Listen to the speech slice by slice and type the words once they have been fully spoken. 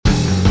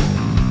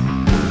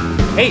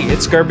Hey,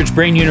 it's Garbage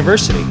Brain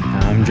University.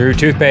 I'm Drew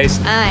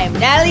Toothpaste. I'm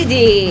Natalie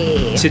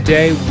D.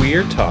 Today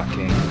we're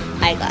talking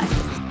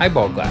Eyeglasses.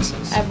 eyeball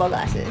glasses. Eyeball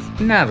glasses.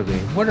 Natalie,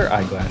 what are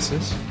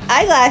eyeglasses?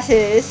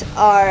 Eyeglasses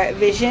are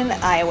vision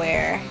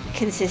eyewear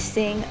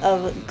consisting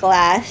of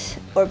glass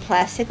or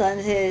plastic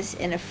lenses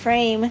in a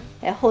frame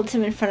that holds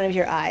them in front of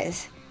your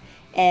eyes.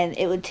 And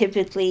it would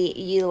typically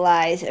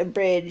utilize a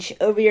bridge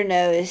over your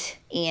nose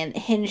and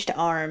hinged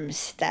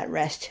arms that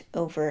rest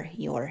over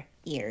your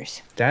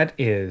ears. That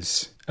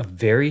is a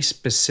very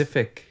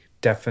specific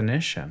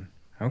definition.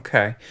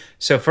 Okay.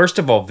 So first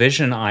of all,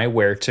 vision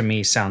eyewear to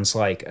me sounds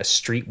like a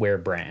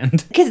streetwear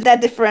brand. Because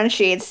that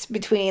differentiates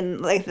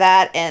between like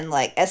that and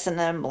like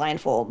S&M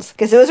blindfolds.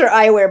 Because those are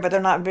eyewear, but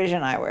they're not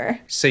vision eyewear.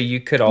 So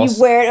you could also...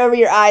 You wear it over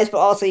your eyes, but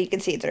also you can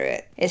see through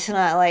it. It's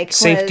not like...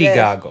 Safety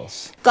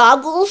goggles.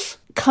 Goggles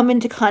come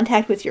into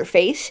contact with your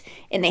face,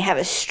 and they have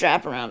a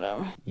strap around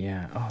them.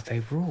 Yeah. Oh, they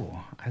rule.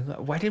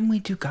 Why didn't we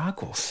do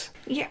goggles?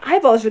 Your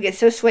eyeballs would get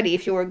so sweaty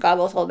if you wore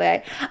goggles all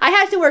day. I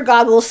have to wear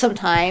goggles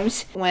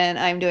sometimes when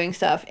I'm doing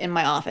stuff in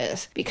my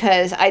office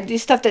because I do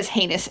stuff that's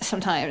heinous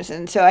sometimes,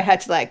 and so I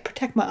had to like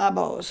protect my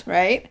eyeballs,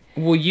 right?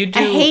 Well, you do...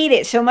 I hate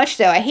it so much,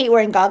 though. I hate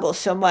wearing goggles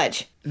so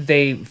much.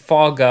 They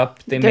fog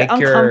up. They're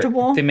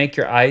uncomfortable. They make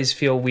your eyes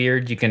feel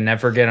weird. You can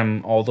never get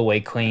them all the way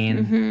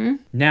clean. Mm-hmm.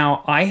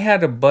 Now, I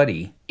had a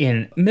buddy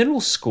in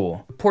middle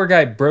school. The poor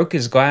guy broke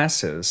his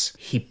glasses.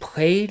 He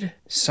played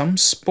some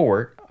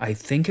sport. I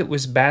think it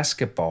was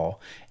basketball.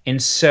 And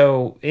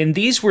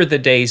these were the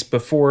days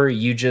before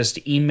you just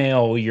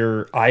email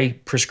your eye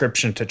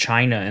prescription to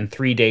China and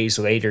 3 days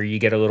later you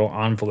get a little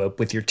envelope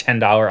with your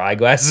 $10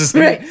 eyeglasses.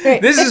 Right.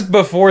 This is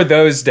before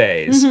those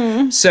days.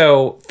 Mm-hmm.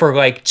 So for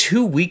like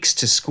 2 weeks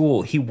to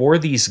school, he wore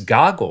these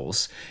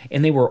goggles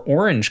and they were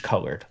orange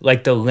colored.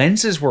 Like the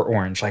lenses were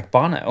orange, like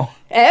Bono.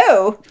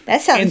 Oh,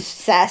 that sounds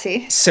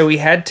sassy. So he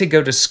had to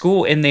go to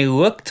school and they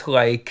looked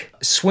like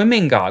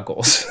swimming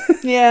goggles.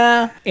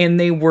 Yeah. And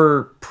they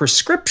were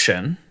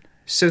prescription.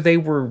 So they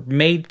were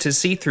made to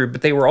see through,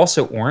 but they were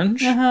also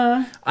orange.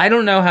 Uh-huh. I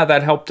don't know how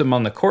that helped him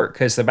on the court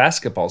because the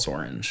basketball's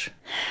orange.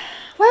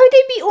 Why would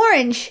they be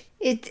orange?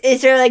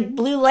 Is there like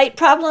blue light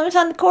problems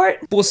on the court?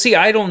 Well, see,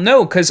 I don't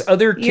know because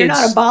other kids... You're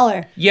not a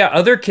baller. Yeah,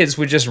 other kids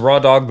would just raw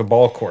dog the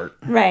ball court.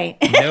 Right.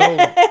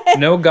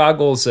 No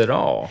goggles at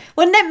all.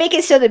 Wouldn't that make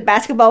it so that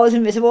basketball was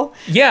invisible?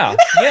 Yeah.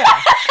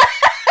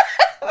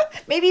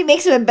 Maybe it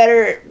makes him a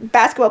better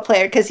basketball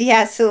player because he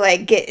has to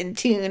like get in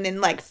tune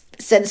and like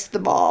sense the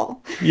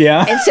ball.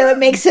 Yeah. And so it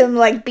makes him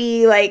like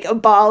be like a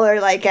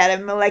baller like at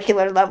a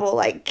molecular level,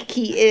 like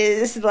he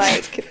is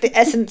like the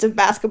essence of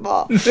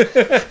basketball.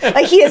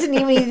 Like he doesn't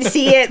even need to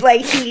see it,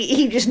 like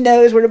he just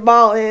knows where the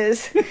ball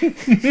is. That's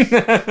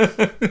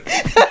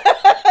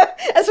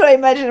what I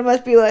imagine it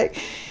must be like.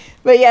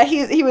 But yeah,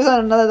 he was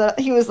on another.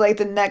 He was like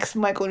the next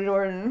Michael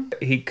Jordan.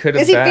 He could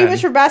have. Is he famous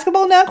for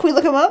basketball now? Can we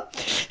look him up?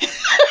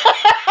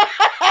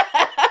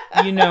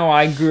 You know,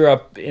 I grew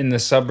up in the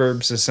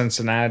suburbs of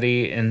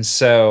Cincinnati, and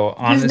so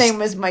his name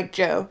was Mike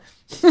Joe.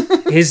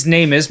 His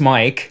name is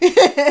Mike.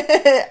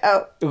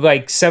 Oh,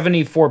 like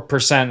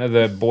 74% of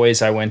the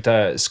boys I went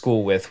to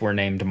school with were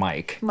named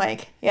Mike.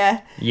 Mike, yeah.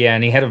 Yeah,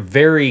 and he had a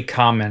very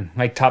common,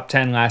 like top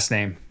 10 last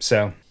name.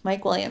 So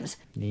Mike Williams.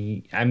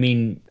 I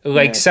mean,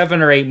 like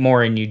 7 or 8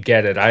 more, and you'd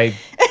get it. I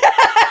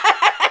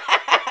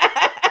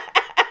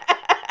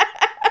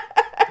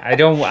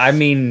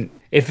mean,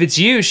 if it's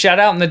you, shout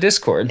out in the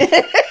Discord.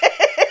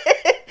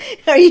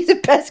 Are you the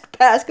best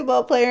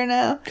basketball player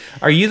now?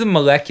 Are you the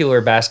molecular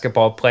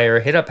basketball player?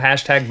 Hit up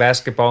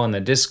 #basketball in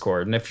the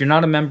Discord. And if you're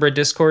not a member of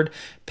Discord,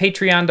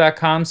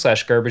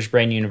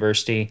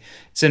 patreon.com/garbagebrainuniversity.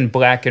 It's in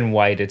black and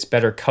white. It's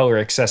better color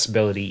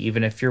accessibility,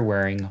 even if you're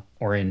wearing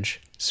orange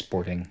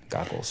sporting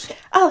goggles.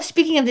 Oh,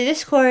 speaking of the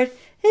Discord,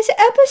 this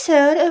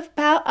episode of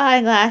About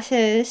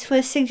Eyeglasses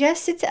was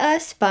suggested to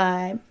us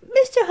by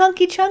Mr.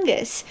 Hunky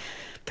Chungus,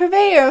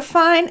 purveyor of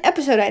fine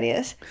episode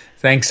ideas.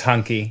 Thanks,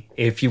 Hunky.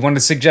 If you want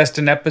to suggest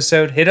an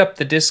episode, hit up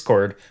the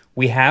Discord.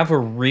 We have a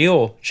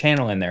real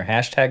channel in there,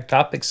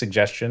 #topic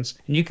suggestions,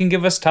 and you can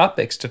give us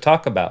topics to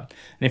talk about.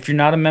 And if you're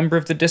not a member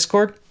of the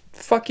Discord,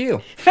 fuck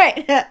you.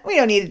 Right. We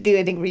don't need to do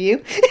anything for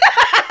you.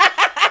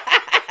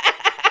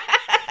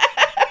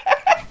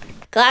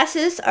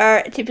 Glasses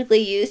are typically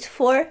used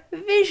for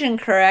vision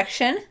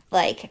correction,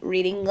 like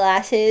reading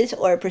glasses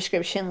or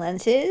prescription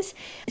lenses.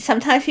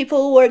 Sometimes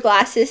people wear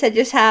glasses that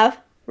just have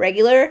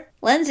regular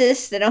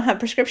lenses. They don't have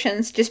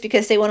prescriptions just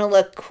because they want to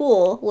look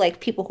cool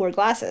like people who wear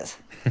glasses.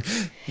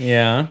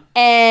 Yeah.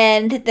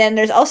 And then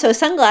there's also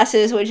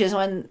sunglasses, which is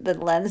when the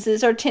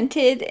lenses are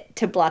tinted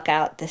to block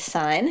out the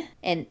sun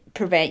and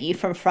prevent you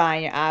from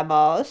frying your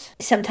eyeballs.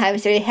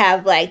 Sometimes they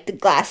have like the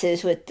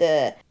glasses with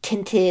the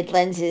tinted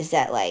lenses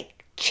that like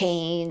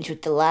change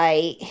with the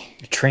light.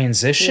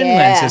 Transition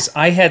lenses.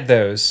 I had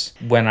those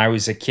when I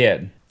was a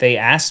kid. They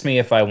asked me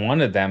if I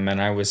wanted them,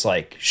 and I was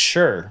like,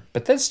 sure,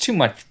 but that's too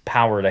much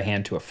power to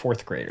hand to a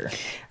 4th grader.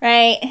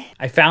 Right.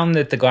 I found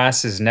that the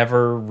glasses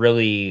never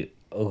really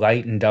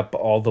lightened up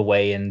all the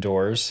way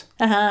indoors.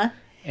 Uh-huh.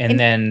 And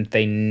then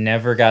they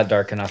never got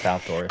dark enough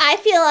outdoors. I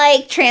feel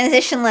like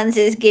transition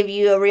lenses give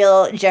you a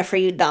real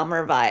Jeffrey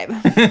Dahmer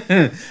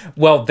vibe.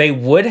 Well, they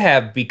would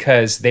have,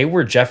 because they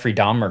were Jeffrey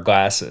Dahmer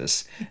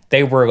glasses.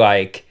 They were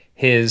like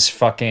his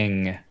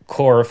fucking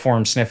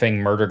chloroform sniffing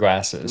murder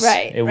glasses.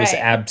 Right, It was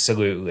right.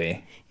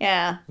 absolutely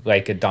Yeah.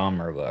 like a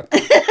Dahmer look.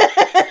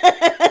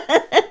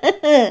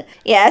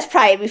 Yeah, that's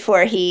probably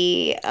before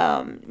he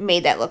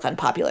made that look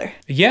unpopular.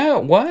 Yeah,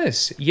 it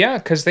was. Yeah,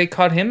 because they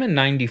caught him in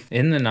the 90s-ish.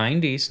 In the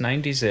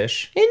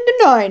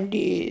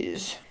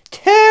 90s.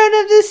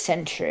 Turn of the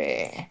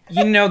century.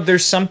 You know,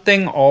 there's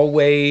something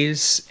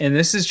always, and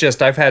this is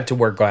just, I've had to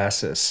wear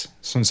glasses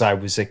since I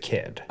was a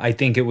kid. I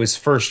think it was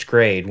first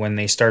grade when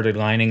they started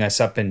lining us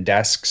up in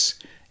desks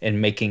and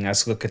making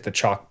us look at the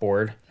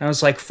chalkboard. And I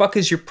was like, fuck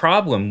is your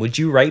problem? Would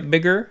you write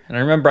bigger? And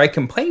I remember I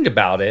complained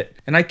about it.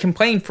 And I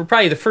complained for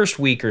probably the first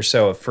week or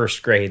so of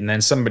first grade. And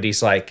then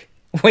somebody's like,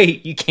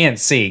 wait, you can't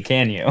see,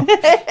 can you?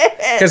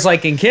 Because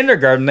like in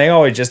kindergarten, they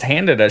always just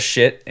handed us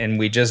shit and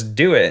we just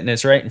do it. And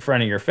it's right in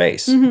front of your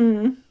face.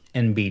 Mm-hmm.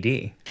 In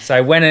BD. So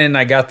I went in and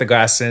I got the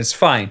glasses and it's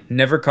fine.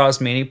 Never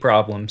caused me any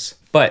problems.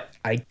 But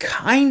I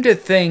kind of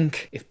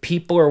think if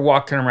people are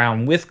walking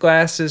around with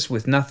glasses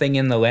with nothing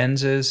in the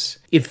lenses,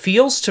 it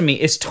feels to me,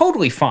 it's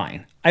totally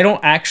fine. I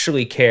don't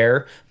actually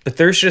care, but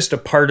there's just a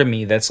part of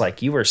me that's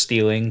like, you are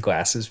stealing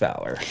glasses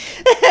valor.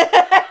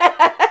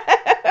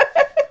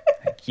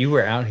 Like, you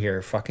were out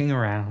here fucking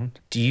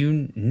around. Do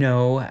you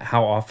know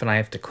how often I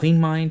have to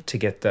clean mine to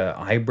get the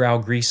eyebrow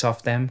grease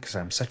off them? Because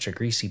I'm such a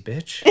greasy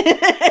bitch.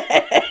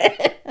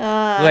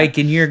 Like,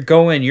 and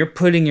you're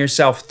putting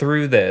yourself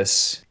through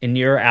this, and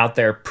you're out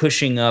there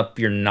pushing up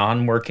your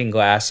non-working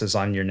glasses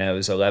on your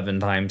nose 11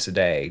 times a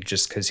day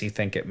just because you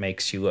think it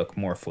makes you look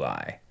more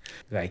fly.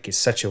 Like, it's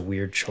such a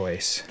weird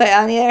choice. But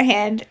on the other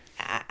hand,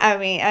 I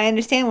mean, I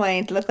understand why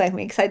you look like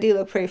me, because I do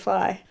look pretty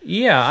fly.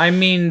 Yeah, I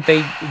mean,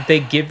 they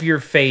give your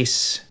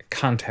face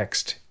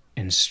context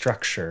and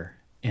structure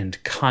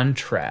and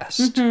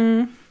contrast.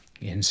 Mm-hmm.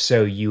 And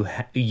so you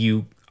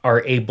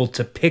are able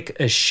to pick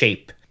a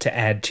shape to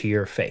add to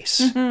your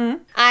face. Mm-hmm.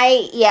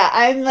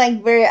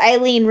 I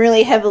lean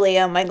really heavily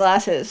on my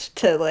glasses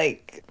to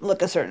like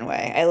look a certain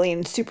way. I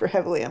lean super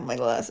heavily on my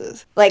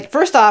glasses. Like,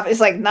 first off, it's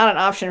like not an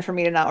option for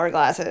me to not wear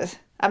glasses.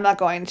 I'm not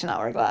going to not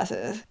wear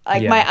glasses.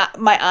 Like,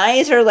 my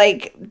eyes are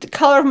like the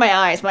color of my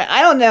eyes.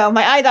 I don't know.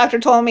 My eye doctor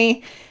told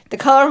me the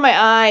color of my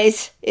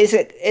eyes is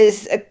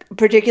a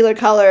particular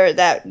color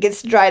that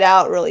gets dried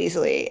out real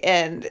easily.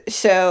 And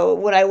so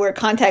when I wear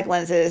contact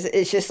lenses,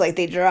 it's just like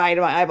they dry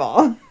to my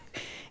eyeball.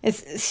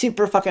 It's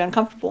super fucking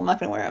uncomfortable. I'm not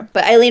going to wear them.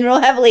 But I lean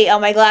real heavily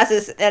on my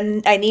glasses,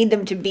 and I need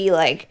them to be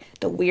like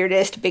the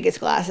weirdest,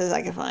 biggest glasses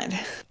I can find.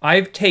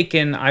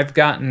 I've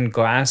gotten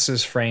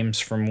glasses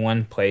frames from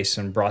one place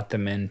and brought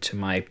them into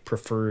my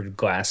preferred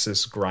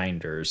glasses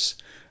grinders.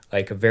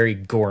 Like a very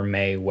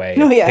gourmet way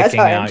of picking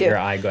out your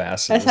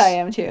eyeglasses. That's how I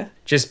am too.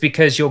 Just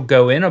because you'll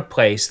go in a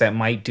place that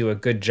might do a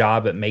good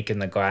job at making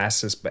the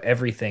glasses, but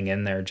everything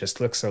in there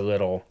just looks a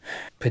little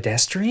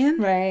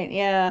pedestrian. Right,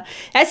 yeah.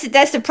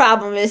 That's the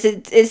problem, is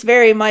it's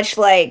very much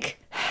like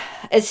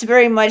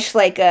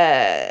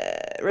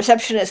a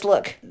receptionist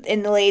look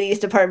in the ladies'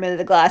 department of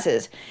the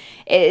glasses.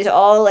 It is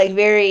all like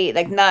very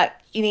like not.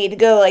 You need to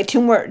go like two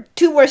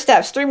more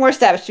steps, 3 more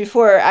steps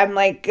before I'm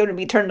like going to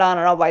be turned on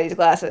and I'll buy these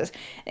glasses.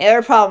 The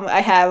other problem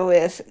I have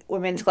with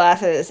women's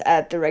glasses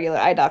at the regular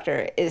eye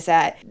doctor is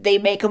that they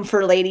make them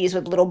for ladies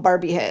with little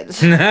Barbie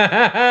heads.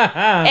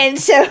 And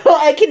so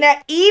I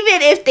cannot,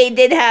 even if they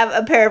did have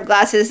a pair of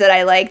glasses that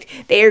I liked,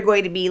 they are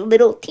going to be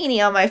little teeny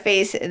on my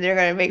face and they're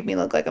going to make me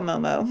look like a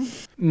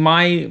Momo.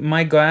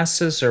 My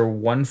glasses are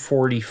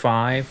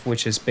 145,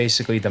 which is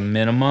basically the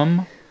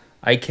minimum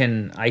I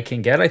can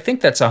get. I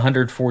think that's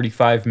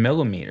 145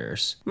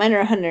 millimeters. Mine are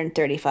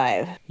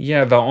 135.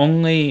 Yeah,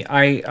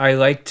 I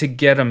like to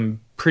get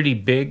them pretty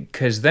big,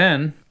 because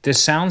then,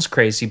 this sounds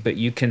crazy, but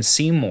you can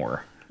see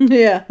more.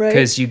 Yeah, right.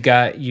 Because you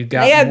got they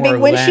got more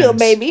big windshield,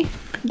 lens. baby.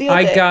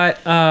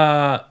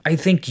 I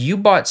think you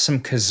bought some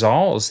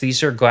Cazals.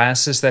 These are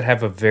glasses that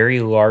have a very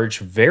large,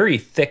 very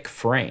thick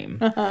frame.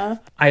 Uh-huh.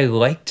 I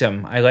liked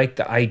them. I liked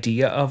the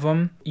idea of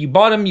them. You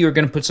bought them, you were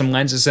going to put some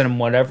lenses in them,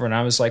 whatever. And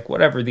I was like,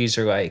 whatever, these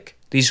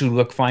would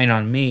look fine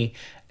on me.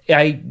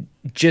 I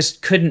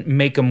just couldn't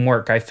make them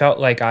work. I felt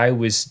like I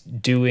was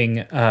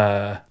doing,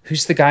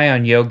 who's the guy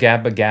on Yo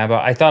Gabba Gabba?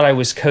 I thought I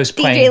was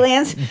cosplaying. DJ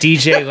Lance.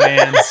 DJ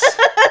Lance.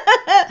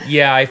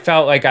 Yeah, I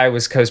felt like I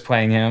was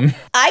cosplaying him.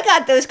 I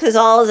got those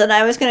Cazals and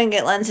I was going to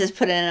get lenses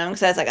put in them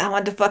because I was like, I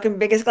want the fucking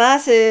biggest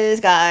glasses,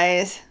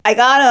 guys. I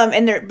got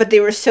them, but they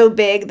were so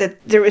big that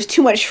there was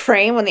too much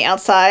frame on the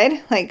outside,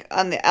 like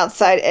on the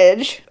outside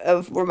edge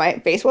of where my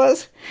face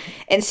was.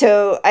 And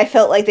so I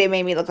felt like they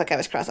made me look like I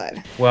was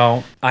cross-eyed.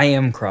 Well, I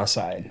am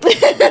cross-eyed.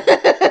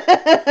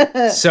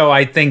 So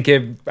I think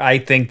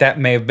that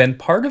may have been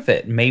part of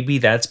it. Maybe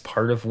that's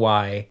part of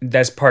why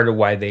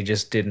they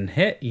just didn't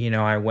hit. You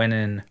know, I went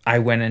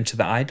into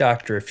the eye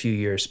doctor a few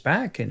years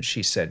back and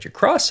she said, "You're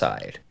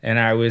cross-eyed." And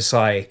I was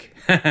like,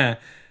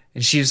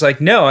 And she was like,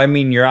 no, I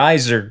mean, your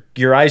eyes are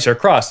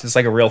crossed. It's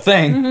like a real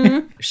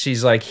thing.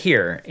 She's like,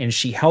 here. And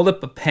she held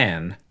up a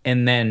pen,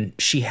 and then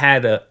she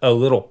had a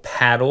little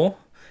paddle,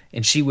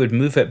 and she would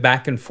move it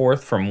back and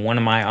forth from one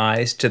of my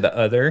eyes to the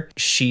other.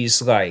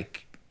 She's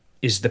like,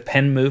 is the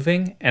pen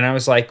moving? And I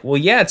was like, well,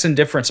 yeah, it's in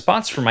different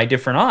spots for my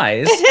different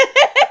eyes.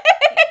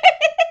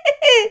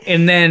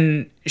 And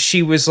then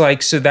she was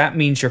like, so that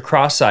means you're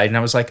cross-eyed. And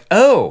I was like,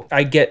 oh,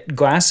 I get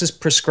glasses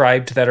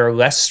prescribed that are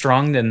less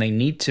strong than they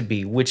need to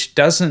be, which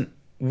doesn't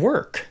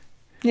work.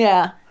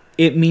 Yeah.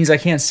 It means I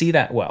can't see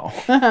that well.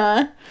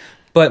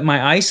 But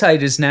my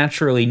eyesight is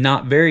naturally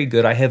not very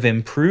good. I have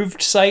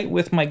improved sight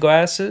with my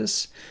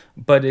glasses,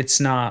 but it's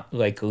not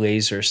like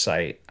laser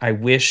sight. I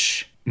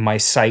wish my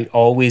sight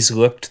always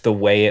looked the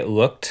way it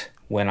looked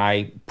when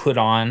I put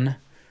on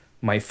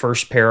my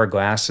first pair of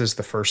glasses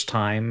the first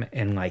time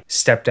and like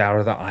stepped out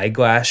of the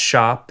eyeglass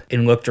shop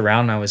and looked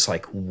around and I was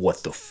like,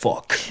 what the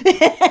fuck?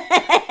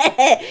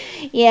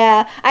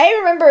 Yeah. I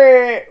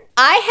remember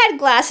I had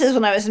glasses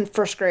when I was in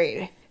first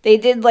grade. They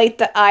did like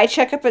the eye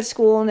checkup at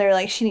school and they were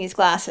like, she needs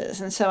glasses.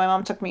 And so my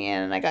mom took me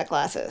in and I got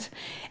glasses.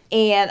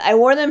 And I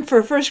wore them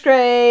for first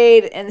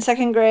grade and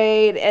second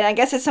grade. And I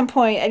guess at some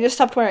point I just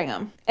stopped wearing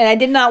them. And I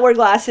did not wear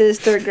glasses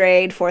third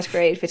grade, fourth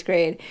grade, fifth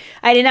grade.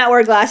 I did not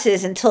wear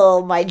glasses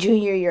until my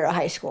junior year of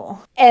high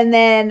school. And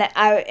then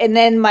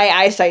my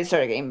eyesight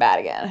started getting bad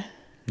again.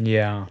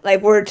 Yeah. Like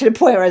we're to the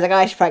point where I was like, oh,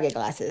 I should probably get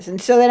glasses.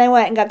 And so then I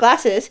went and got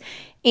glasses.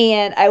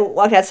 And I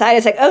walked outside.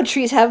 It's like, oh,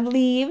 trees have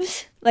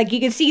leaves. Like,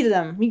 you can see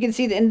them. You can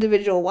see the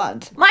individual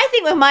ones. My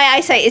thing with my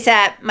eyesight is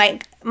that my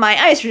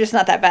eyes are just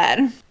not that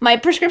bad. My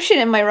prescription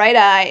in my right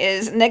eye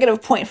is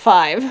negative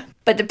 0.5.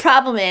 But the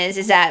problem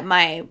is that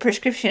my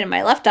prescription in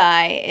my left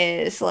eye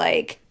is,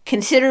 like,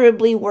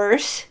 considerably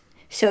worse.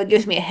 So it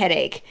gives me a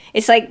headache.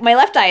 It's like my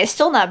left eye is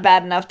still not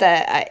bad enough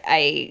that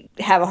I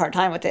have a hard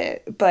time with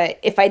it.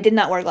 But if I did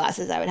not wear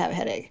glasses, I would have a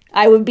headache.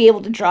 I would be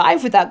able to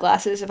drive without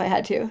glasses if I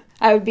had to.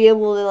 I would be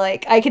able to,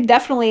 like, I could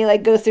definitely,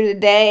 like, go through the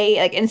day,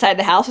 like, inside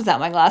the house without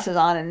my glasses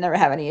on and never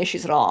have any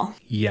issues at all.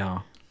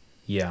 Yeah.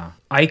 Yeah.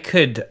 I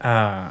could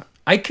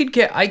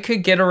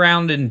get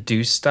around and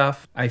do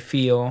stuff. I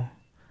feel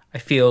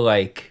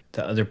like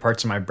the other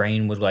parts of my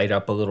brain would light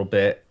up a little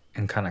bit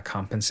and kind of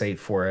compensate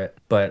for it.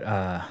 But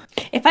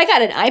if I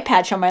got an eye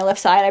patch on my left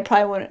side,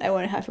 I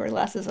wouldn't have to wear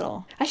glasses at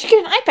all. I should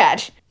get an eye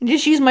patch and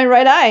just use my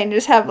right eye and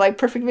just have like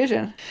perfect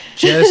vision.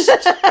 Just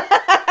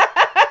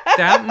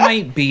that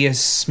might be a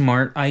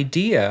smart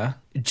idea.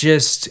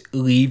 Just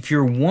leave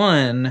your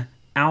one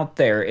out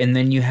there and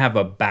then you have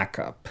a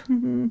backup.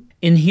 Mm-hmm.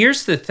 And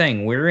here's the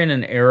thing, we're in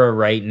an era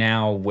right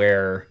now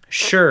where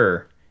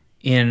sure,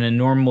 in a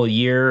normal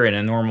year and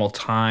a normal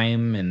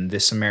time in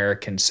this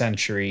American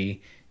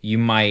century, you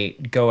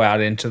might go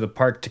out into the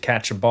park to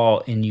catch a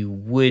ball and you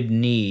would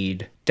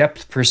need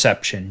depth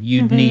perception.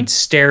 You'd need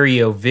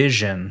stereo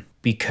vision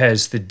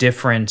because the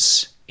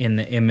difference in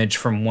the image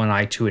from one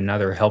eye to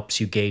another helps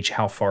you gauge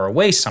how far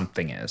away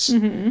something is.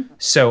 Mm-hmm.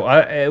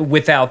 So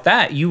without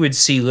that, you would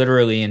see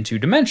literally in two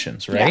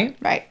dimensions, right?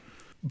 Yeah, right.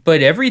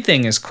 But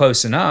everything is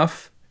close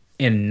enough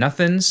and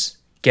nothing's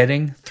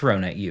getting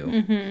thrown at you.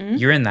 Mm-hmm.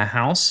 You're in the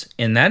house,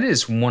 and that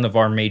is one of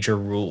our major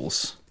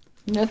rules.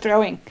 No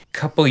throwing. A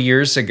couple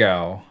years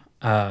ago,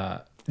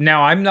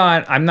 now I'm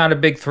not a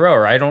big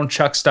thrower. I don't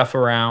chuck stuff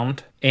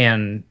around,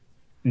 and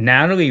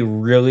Natalie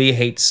really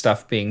hates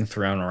stuff being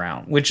thrown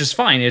around, which is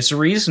fine. It's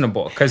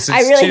reasonable because I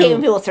really hate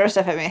when people throw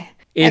stuff at me.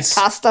 It's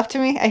toss stuff to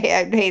me. I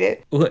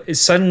hate it.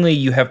 Suddenly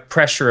you have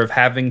pressure of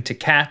having to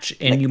catch,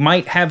 and you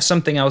might have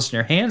something else in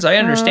your hands. I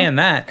understand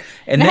that.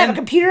 And then I have a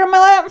computer on my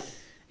lap.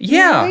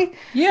 Yeah, usually?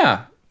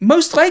 Yeah,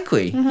 most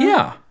likely. Mm-hmm.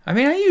 Yeah, I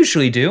mean I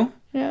usually do.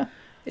 Yeah.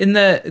 In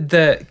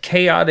the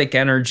chaotic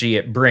energy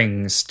it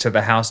brings to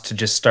the house to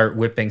just start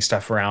whipping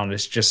stuff around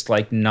is just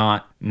like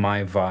not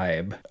my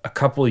vibe. A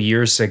couple of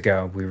years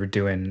ago, we were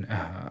doing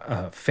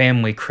a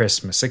family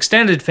Christmas,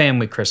 extended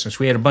family Christmas.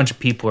 We had a bunch of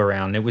people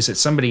around. It was at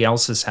somebody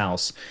else's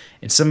house,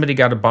 and somebody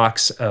got a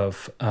box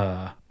of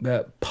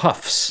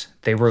puffs.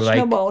 They were like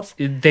snowballs.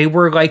 They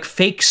were like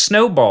fake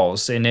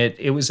snowballs, and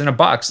it was in a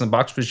box, and the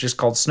box was just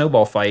called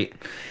Snowball Fight.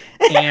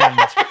 And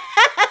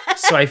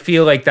so I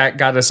feel like that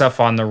got us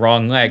off on the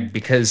wrong leg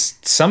because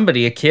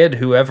somebody, a kid,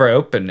 whoever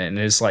opened it, and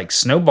is like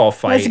Snowball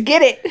Fight. Let's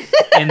get it.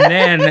 And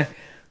then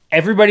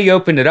everybody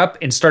opened it up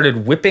and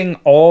started whipping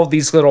all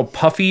these little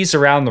puffies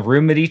around the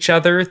room at each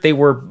other. They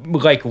were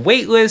like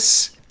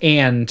weightless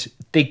and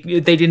they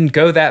didn't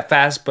go that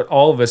fast, but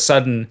all of a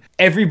sudden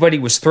everybody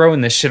was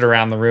throwing this shit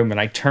around the room, and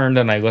I turned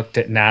and I looked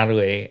at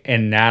Natalie,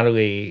 and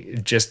Natalie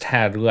just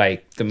had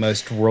like the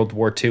most World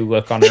War II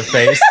look on her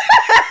face.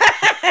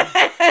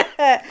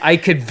 I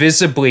could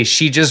visibly,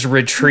 she just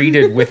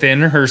retreated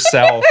within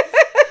herself.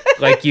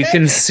 Like you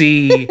can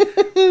see,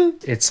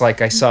 it's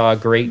like I saw a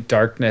great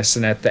darkness,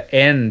 and at the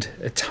end,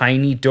 a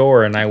tiny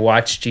door, and I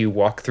watched you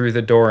walk through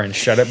the door and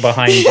shut it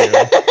behind you.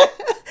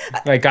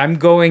 Like, I'm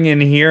going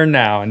in here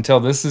now until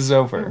this is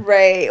over.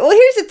 Right. Well,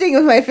 here's the thing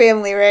with my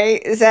family,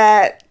 right, is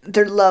that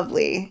they're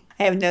lovely.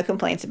 I have no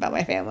complaints about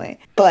my family.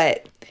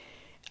 But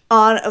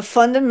On a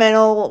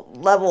fundamental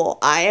level,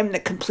 I am the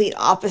complete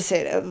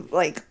opposite of,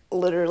 like,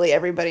 literally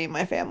everybody in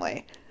my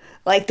family.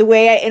 Like, the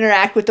way I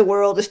interact with the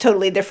world is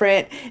totally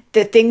different.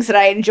 The things that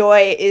I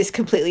enjoy is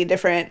completely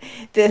different.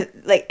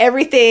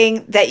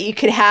 Everything that you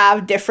could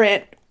have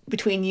different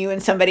between you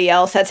and somebody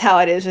else, that's how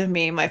it is with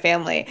me and my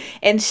family.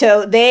 And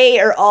so they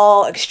are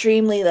all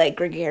extremely, like,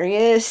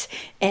 gregarious,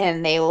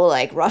 and they will,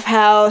 like,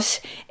 roughhouse,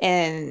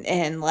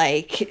 and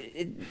like,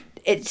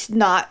 it's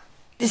not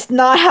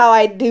how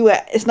I do it.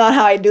 It's not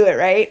how I do it,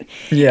 right?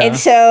 Yeah. And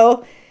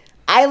so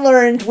I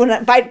learned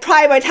by the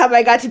time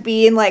I got to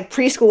be in, like,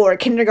 preschool or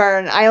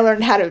kindergarten, I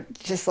learned how to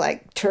just,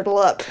 like, turtle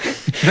up.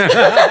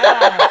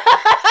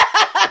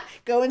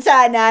 Go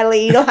inside,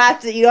 Natalie. You don't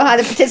have to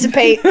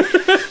participate.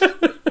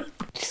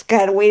 Just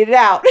gotta wait it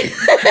out.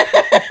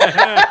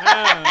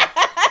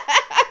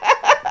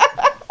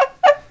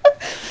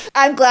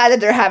 I'm glad that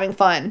they're having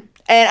fun.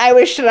 And I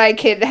wish that I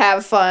could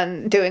have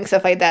fun doing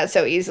stuff like that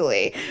so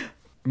easily.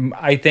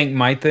 I think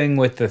my thing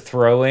with the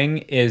throwing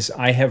is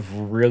I have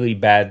really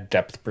bad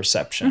depth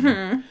perception.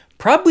 Mm-hmm.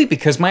 Probably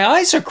because my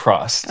eyes are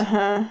crossed.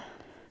 Uh-huh.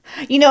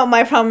 You know,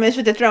 my problem is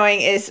with the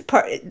throwing is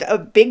a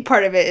big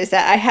part of it is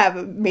that I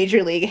have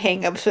major league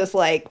hang-ups with,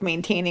 like,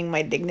 maintaining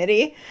my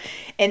dignity.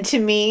 And to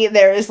me,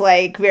 there is,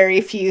 like,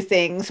 very few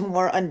things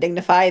more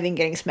undignified than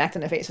getting smacked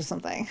in the face with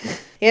something.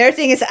 The other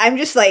thing is I'm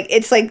just like,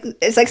 it's like,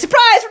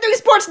 surprise, we're doing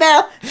sports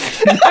now.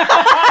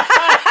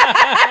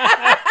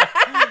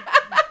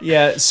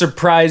 Yeah,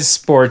 surprise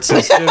sports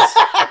is just...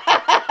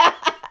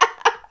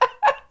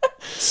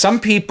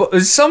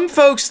 Some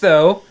folks,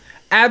 though,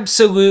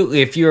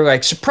 absolutely, if you're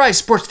like, surprise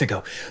sports, they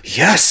go,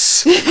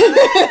 yes!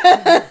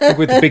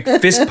 With a big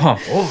fist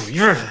pump. Oh,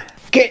 yeah.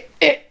 Get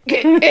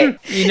it.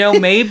 You know,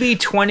 maybe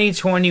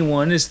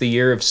 2021 is the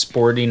year of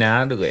Sporty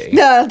Natalie.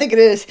 No, I don't think it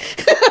is.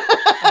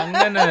 I'm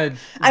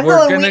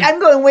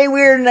going way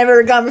weirder than I've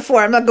ever gone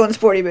before. I'm not going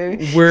sporty,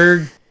 baby.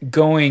 We're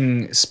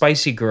going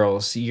Spicy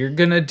Girls. You're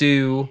gonna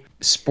do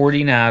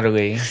Sporty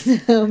Natalie.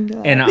 Oh,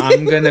 no. And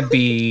I'm gonna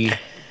be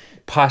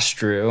Posh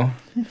Drew.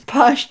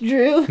 Posh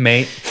Drew?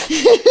 Mate.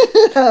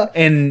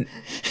 And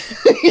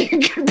you're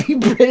gonna be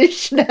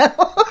British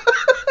now.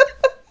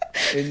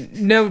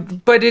 No,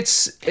 but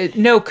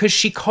because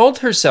she called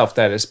herself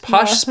that as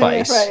Posh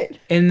Spice. Yeah, right.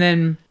 And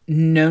then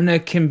Nona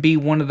can be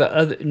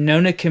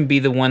Nona can be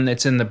the one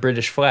that's in the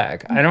British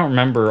flag. I don't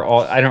remember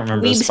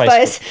Weeb the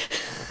Spice.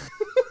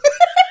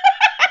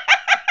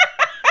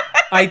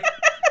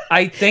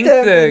 I think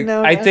the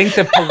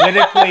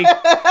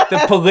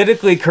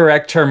politically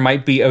correct term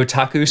might be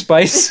Otaku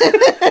Spice.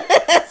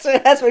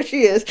 That's what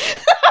she is.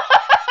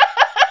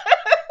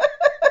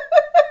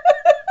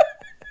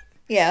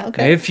 Yeah,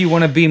 okay. If you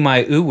want to be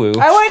my uwu.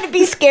 I wanted to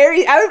be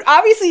scary. I would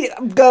obviously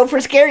go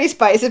for Scary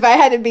Spice if I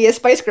had to be a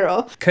Spice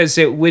Girl. Because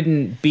it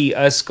wouldn't be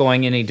us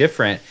going any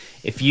different.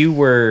 If you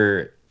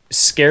were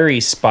Scary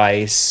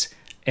Spice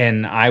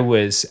and I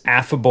was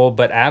Affable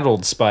but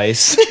Addled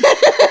Spice.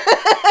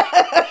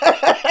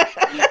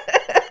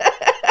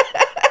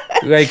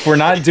 Like, we're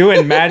not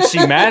doing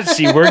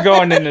matchy-matchy. We're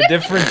going in a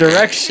different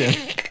direction.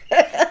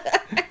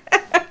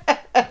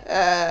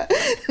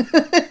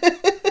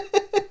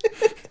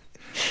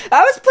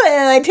 I was planning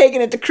on, like,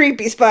 taking it to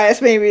Creepy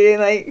Spice, maybe,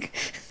 like,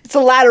 it's a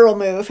lateral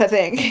move, I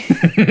think.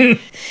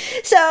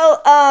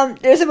 So,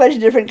 there's a bunch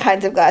of different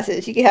kinds of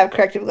glasses. You can have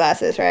corrective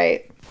glasses,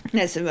 right?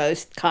 That's the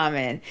most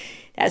common.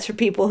 That's for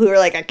people who are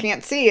like, I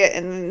can't see it,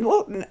 and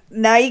well,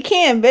 now you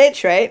can,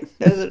 bitch, right?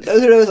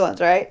 Those are those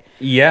ones, right?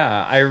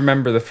 Yeah, I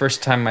remember the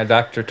first time my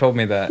doctor told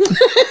me that.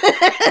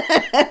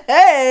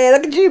 Hey,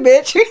 look at you,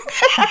 bitch.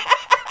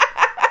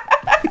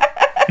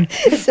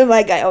 So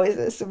my guy always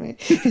says to me.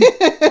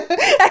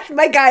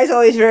 My guy's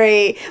always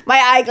my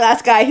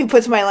eyeglass guy who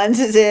puts my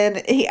lenses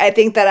in, I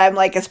think that I'm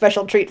like a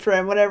special treat for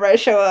him whenever I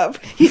show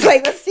up. He's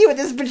like, let's see what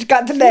this bitch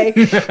got today.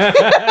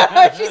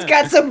 She's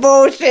got some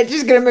bullshit.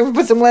 She's going to make me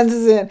put some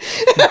lenses in.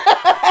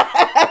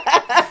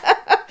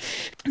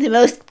 The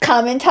most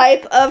common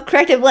type of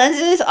corrective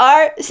lenses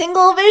are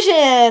single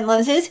vision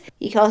lenses.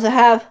 You can also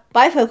have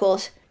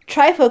bifocals,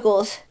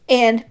 trifocals,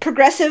 and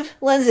progressive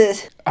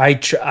lenses. I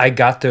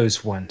got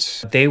those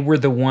once. They were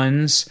the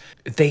ones,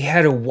 they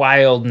had a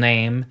wild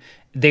name.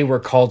 They were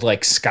called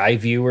like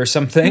Skyview or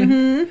something.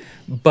 Mm-hmm.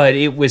 But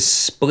it was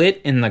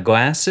split in the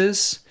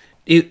glasses.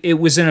 It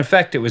was, in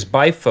effect, it was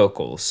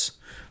bifocals.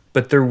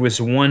 But there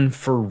was one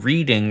for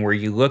reading where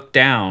you look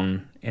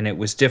down and it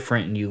was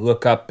different, and you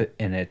look up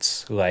and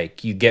it's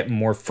like you get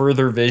more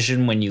further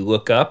vision when you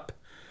look up.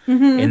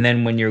 Mm-hmm. And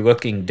then when you're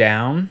looking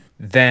down,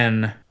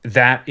 then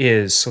that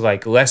is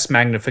like less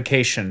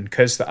magnification,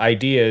 because the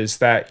idea is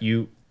that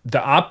the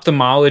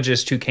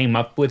ophthalmologist who came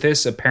up with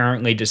this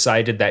apparently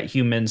decided that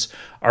humans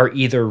are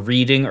either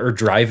reading or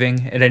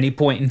driving at any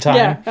point in time.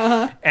 Yeah,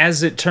 uh-huh.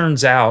 As it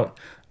turns out,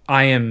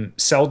 I am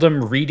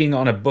seldom reading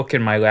on a book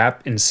in my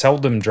lap and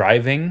seldom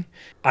driving.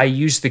 I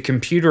use the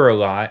computer a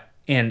lot,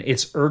 and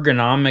it's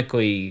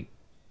ergonomically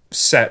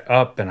set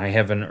up, and I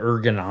have an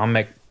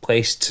ergonomic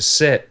place to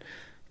sit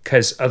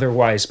because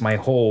otherwise my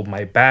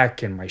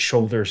back and my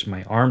shoulders,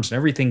 my arms and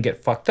everything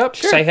get fucked up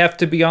because I have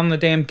to be on the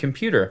damn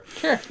computer.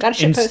 Sure, got a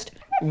shit post.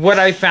 What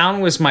I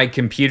found was my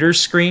computer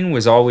screen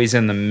was always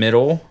in the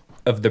middle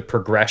of the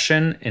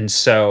progression, and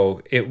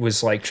so it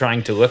was like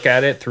trying to look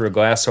at it through a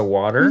glass of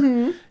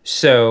water.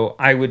 So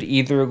I would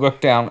either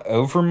look down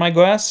over my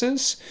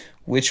glasses,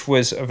 which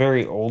was a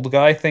very old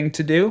guy thing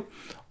to do,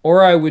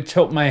 or I would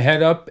tilt my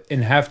head up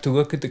and have to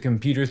look at the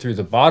computer through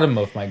the bottom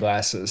of my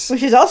glasses.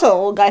 Which is also an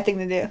old guy thing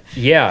to do.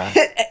 Yeah.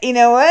 You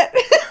know what?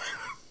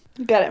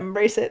 You gotta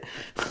embrace it.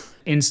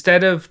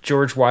 Instead of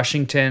George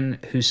Washington,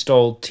 who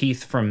stole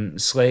teeth from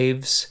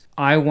slaves,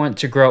 I want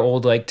to grow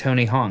old like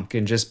Tony Hawk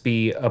and just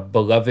be a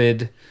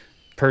beloved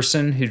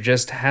person who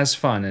just has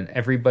fun and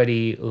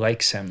everybody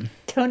likes him.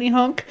 Tony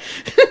Hawk.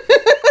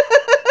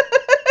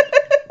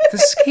 The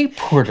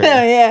skateboarder.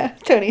 Oh yeah,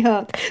 Tony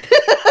Hawk.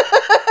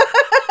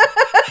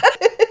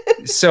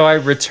 So I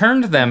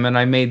returned them and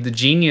I made the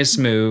genius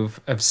move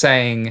of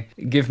saying,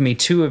 give me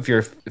 2 of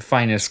your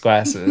finest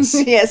glasses.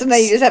 Yeah, so now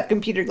you just have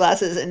computer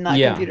glasses and not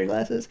computer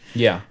glasses.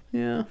 Yeah.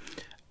 Yeah.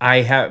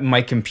 I have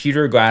my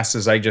computer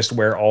glasses I just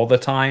wear all the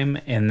time,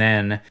 and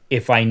then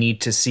if I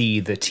need to see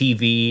the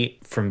TV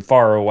from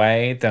far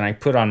away, then I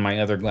put on my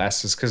other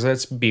glasses, because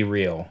let's be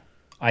real,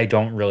 I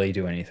don't really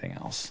do anything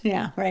else.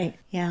 Yeah, right.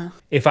 Yeah.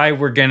 If I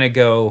were going to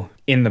go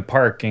in the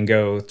park and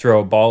go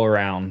throw a ball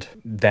around,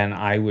 then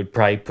I would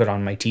probably put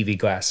on my TV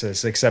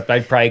glasses, except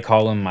I'd probably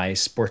call them my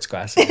sports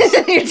glasses.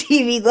 Your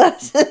TV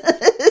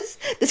glasses.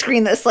 The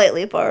screen that's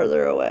slightly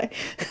farther away.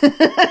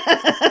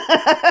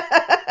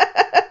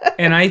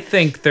 And I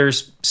think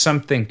there's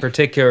something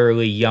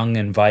particularly young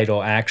and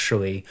vital,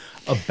 actually,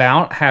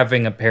 about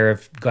having a pair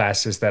of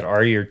glasses that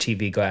are your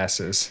TV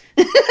glasses.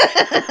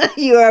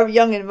 You are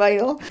young and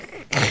vital.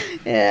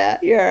 Yeah,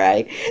 you're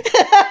right.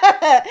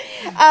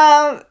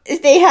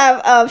 They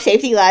have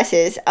safety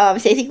glasses.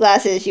 Safety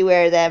glasses, you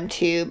wear them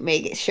to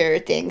make sure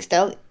things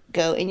don't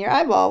go in your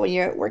eyeball when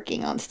you're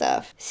working on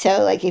stuff.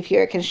 So, like, if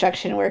you're a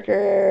construction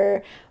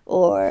worker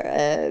or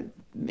a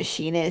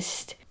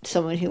machinist,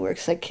 someone who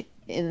works, like,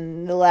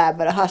 in the lab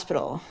at a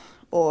hospital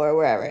or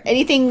wherever.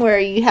 Anything where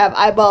you have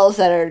eyeballs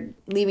that are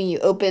leaving you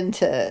open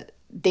to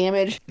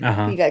damage, you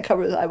gotta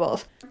cover those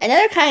eyeballs.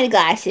 Another kind of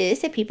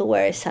glasses that people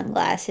wear is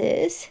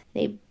sunglasses.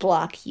 They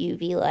block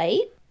UV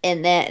light.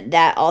 And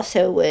that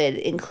also would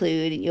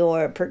include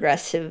your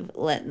progressive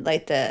lens,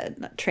 like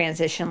the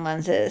transition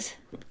lenses.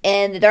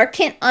 And the dark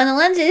tint on the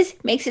lenses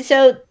makes it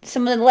so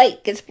some of the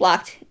light gets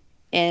blocked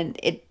and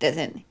it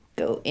doesn't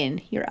go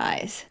in your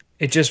eyes.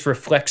 It just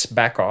reflects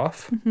back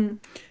off. Mm-hmm.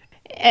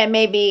 And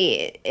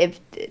maybe if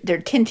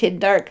they're tinted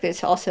dark,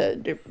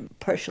 they're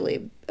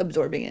partially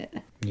absorbing it.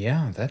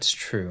 Yeah, that's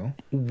true.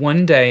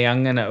 One day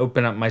I'm going to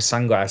open up my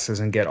sunglasses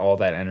and get all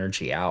that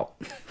energy out.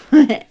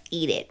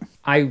 Eat it.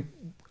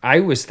 I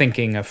was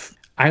thinking of,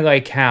 I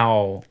like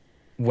how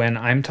when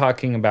I'm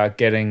talking about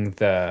getting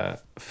the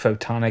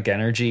photonic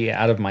energy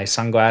out of my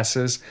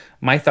sunglasses,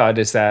 my thought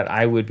is that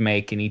I would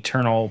make an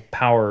eternal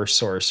power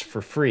source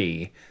for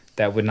free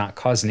that would not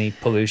cause any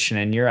pollution.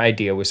 And your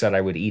idea was that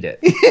I would eat it.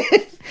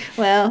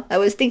 Well, I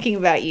was thinking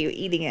about you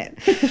eating it.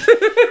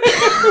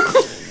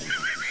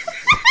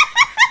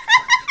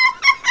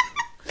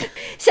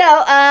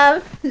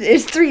 So,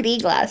 there's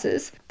 3D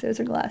glasses. Those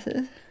are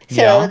glasses.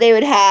 So they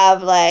would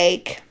have,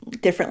 like,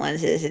 different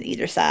lenses in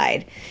either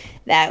side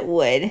that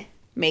would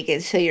make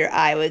it so your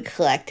eye would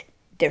collect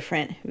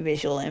different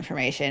visual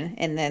information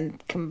and then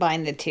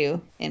combine the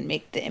two and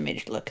make the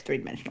image look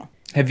three-dimensional.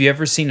 Have you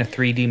ever seen a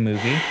 3D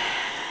movie?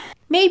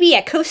 Maybe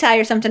at COSI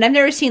or something. I've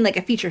never seen, like,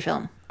 a feature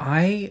film.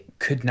 I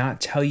could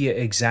not tell you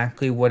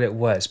exactly what it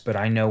was, but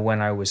I know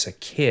when I was a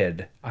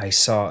kid, I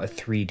saw a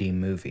 3D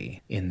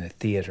movie in the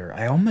theater.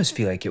 I almost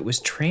feel like it was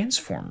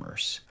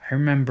Transformers. I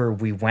remember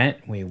we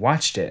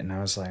watched it, and I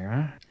was like,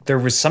 huh? There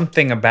was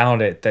something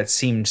about it that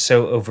seemed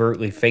so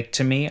overtly fake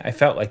to me. I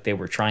felt like they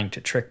were trying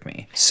to trick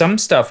me. Some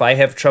stuff I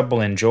have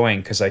trouble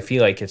enjoying because I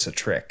feel like it's a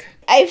trick.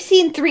 I've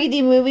seen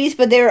 3D movies,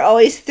 but they were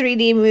always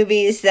 3D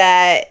movies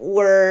that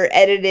were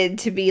edited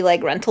to be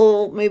like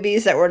rental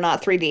movies that were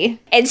not 3D.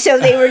 And so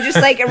they were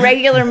just like a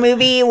regular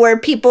movie where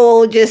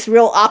people just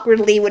real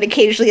awkwardly would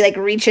occasionally like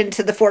reach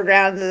into the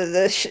foreground of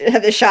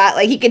the shot.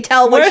 Like you could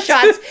tell what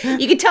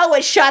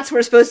shots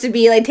were supposed to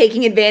be like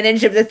taking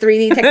advantage of the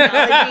 3D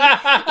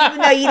technology,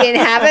 even though you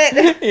didn't have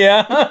it.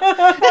 Yeah.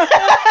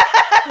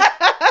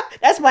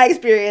 That's my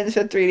experience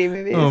with 3D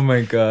movies. Oh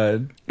my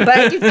God. But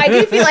I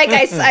do feel like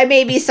I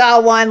maybe saw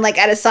one like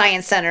at a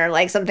science center,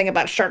 like something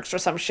about sharks or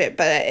some shit,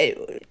 but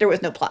there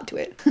was no plot to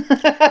it.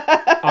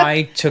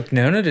 I took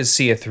Nona to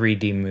see a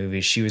 3D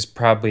movie. She was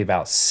probably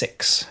about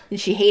 6. Did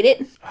she hate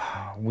it?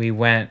 We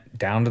went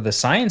down to the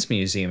Science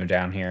Museum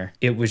down here.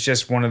 It was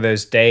just one of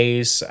those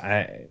days.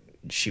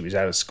 She was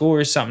out of school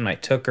or something. I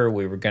took her.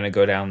 We were going to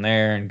go down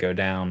there and go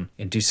down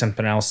and do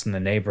something else in the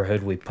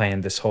neighborhood. We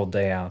planned this whole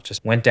day out.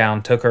 Just went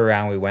down, took her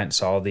around. We went,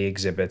 saw the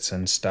exhibits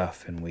and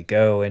stuff. And we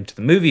go into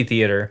the movie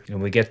theater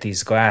and we get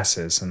these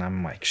glasses. And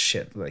I'm like,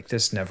 shit, like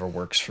this never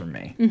works for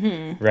me.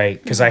 Mm-hmm.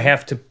 Right? Because I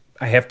have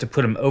I have to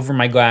put them over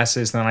my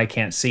glasses, then I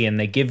can't see. And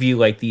they give you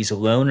like these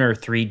loaner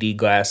 3D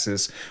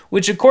glasses,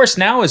 which of course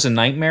now is a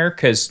nightmare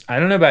because I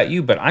don't know about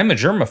you, but I'm a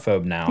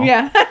germaphobe now.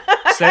 Yeah.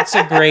 So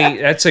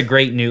that's a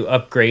great new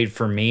upgrade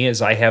for me,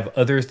 as I have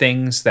other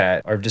things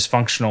that are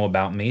dysfunctional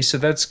about me. So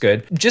that's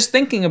good. Just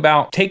thinking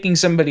about taking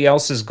somebody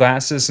else's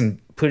glasses and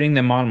putting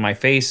them on my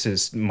face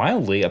is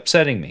mildly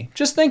upsetting me.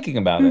 Just thinking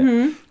about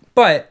it.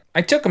 But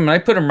I took them and I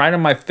put them right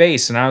on my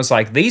face, and I was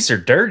like, these are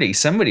dirty.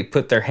 Somebody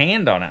put their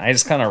hand on it. I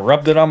just kind of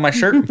rubbed it on my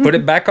shirt and put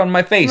it back on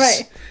my face.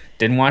 Right.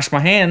 Didn't wash my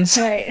hands.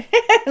 Right.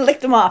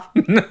 Licked them off.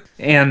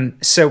 And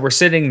so we're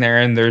sitting there,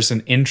 and there's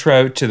an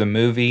intro to the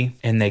movie,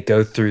 and they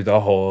go through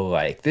the whole,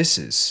 like, this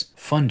is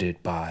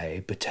funded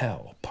by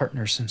Battelle,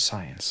 Partners in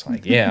Science.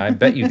 Like, yeah, I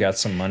bet you got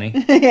some money.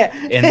 Yeah.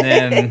 And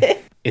then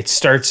it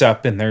starts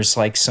up, and there's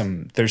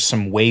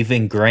some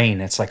waving grain.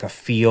 It's like a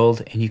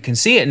field, and you can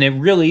see it, and it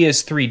really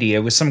is 3D. It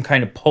was some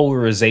kind of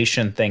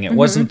polarization thing. It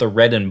wasn't the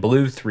red and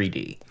blue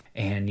 3D.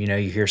 And, you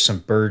hear some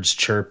birds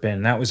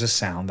chirping. That was a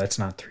sound. That's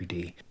not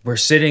 3D. We're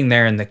sitting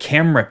there, and the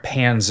camera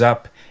pans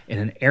up, and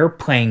an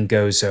airplane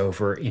goes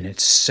over, and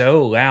it's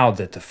so loud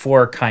that the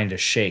floor kind of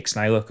shakes.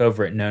 And I look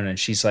over at Nona, and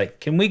she's like,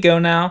 can we go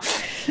now?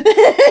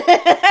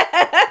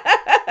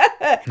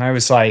 And I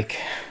was like,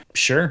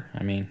 sure.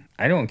 I mean,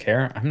 I don't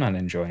care. I'm not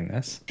enjoying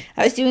this.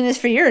 I was doing this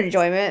for your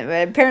enjoyment,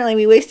 but apparently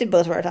we wasted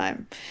both of our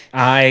time.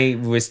 I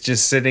was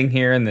just sitting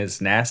here in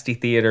this nasty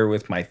theater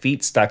with my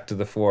feet stuck to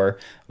the floor,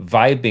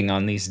 vibing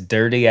on these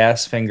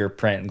dirty-ass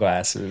fingerprint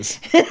glasses.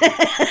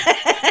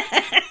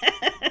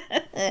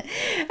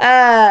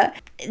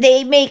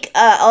 They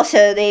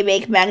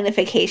make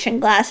magnification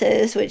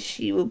glasses, which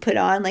you would put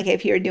on, like,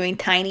 if you're doing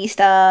tiny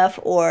stuff,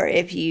 or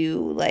if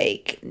you,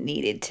 like,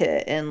 needed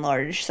to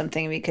enlarge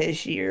something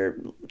because your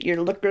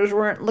lookers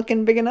weren't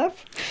looking big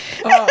enough.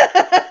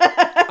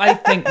 I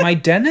think my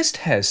dentist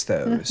has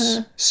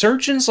those.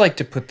 Surgeons like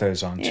to put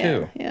those on,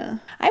 too. Yeah.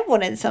 I've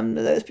wanted some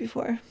of those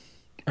before.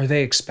 Are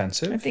they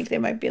expensive? I think they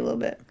might be a little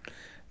bit.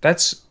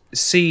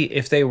 See,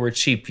 if they were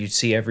cheap, you'd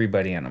see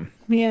everybody in them.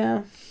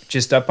 Yeah.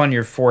 Just up on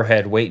your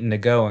forehead, waiting to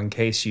go in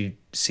case you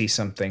see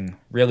something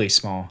really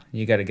small.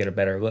 You got to get a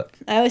better look.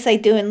 I always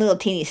like doing little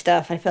teeny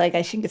stuff. I feel like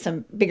I should get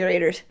some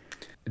biggerators.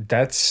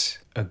 That's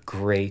a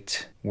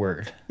great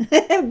word.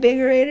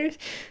 Biggerators?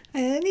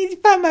 I need to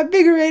find my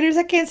biggerators.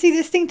 I can't see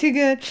this thing too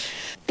good.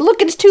 The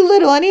looking's too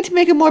little. I need to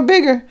make it more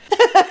bigger.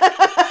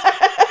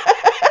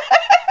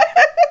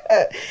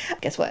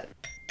 Guess what?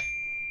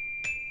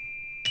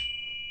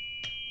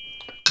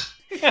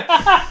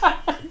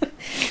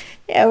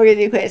 Yeah, we're going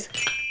to do a quiz.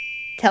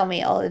 Tell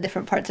me all the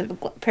different parts of a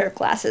pair of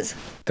glasses.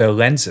 The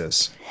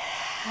lenses.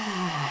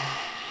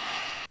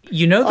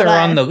 They're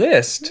on the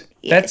list.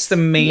 Yes. That's the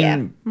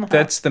main. Yeah.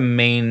 That's the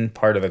main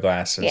part of the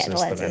glasses. Yeah, the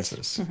is lenses. the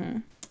lenses.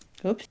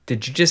 Mm-hmm. Oops.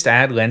 Did you just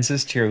add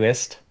lenses to your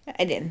list?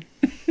 I did.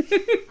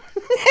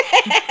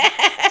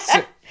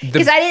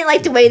 Because I didn't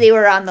like the way they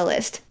were on the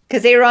list.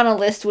 Because they were on a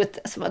list with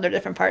some other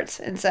different parts.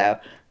 And so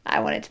I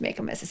wanted to make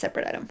them as a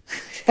separate item.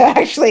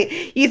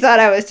 Actually, you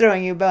thought I was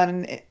throwing you a bone.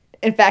 And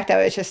in fact,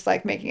 I was just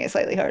like making it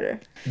slightly harder.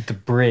 The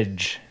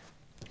bridge.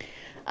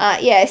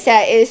 Yes,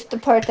 that is the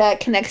part that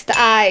connects the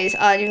eyes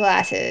on your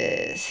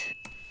glasses.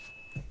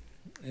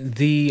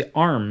 The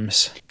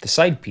arms. The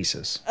side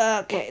pieces.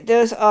 Okay,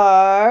 those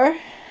are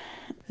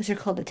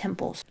called the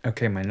temples.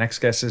 Okay, my next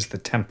guess is the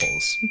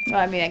temples. Well,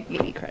 I mean, I can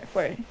give you credit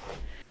for it.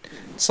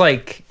 It's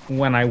like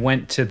when I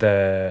went to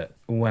the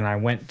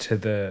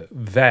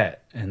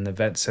vet, and the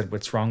vet said,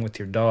 "What's wrong with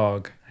your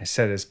dog?" I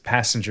said, "His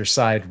passenger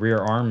side rear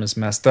arm is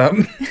messed up."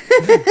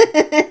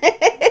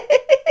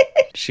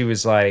 She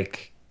was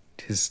like,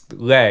 "His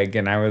leg,"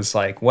 and I was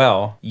like,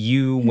 "Well,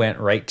 you went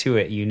right to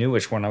it. You knew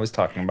which one I was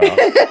talking about."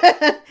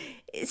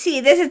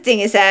 See, this is the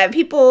thing is that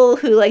people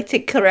who like to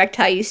correct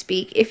how you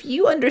speak, if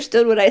you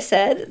understood what I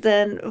said,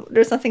 then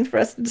there's nothing for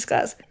us to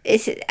discuss.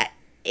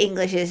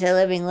 English is a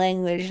living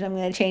language, and I'm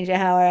going to change it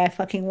however I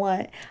fucking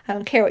want. I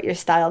don't care what your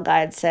style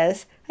guide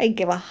says. I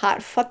give a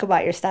hot fuck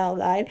about your style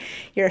guide.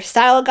 Your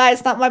style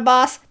guide's not my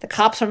boss. The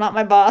cops are not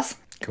my boss.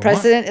 The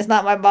president is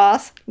not my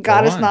boss.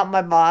 God is not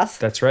my boss.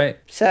 That's right.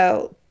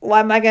 So why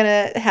am I going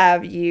to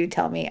have you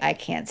tell me I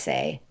can't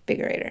say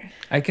bigerator?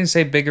 I can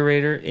say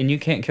bigerator, and you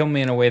can't kill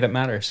me in a way that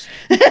matters.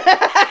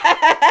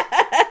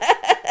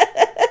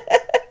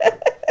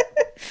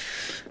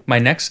 My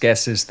next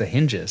guess is the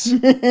hinges.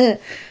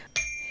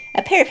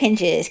 A pair of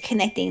hinges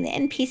connecting the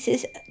end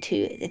pieces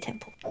to the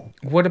temple.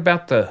 What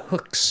about the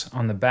hooks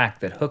on the back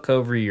that hook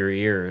over your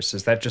ears?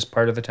 Is that just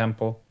part of the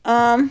temple?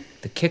 The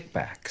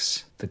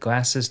kickbacks. The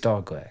glasses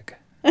dog leg.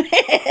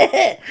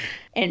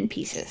 End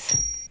pieces.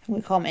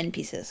 We call them end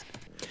pieces.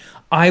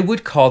 I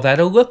would call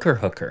that a looker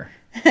hooker.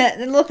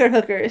 The looker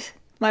hookers.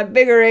 My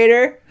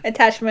bigerator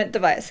attachment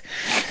device.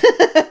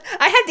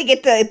 I had to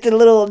get the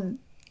little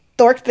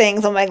dork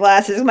things on my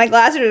glasses. My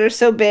glasses are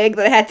so big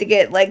that I had to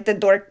get like the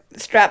dork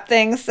strap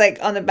things like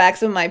on the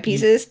backs of my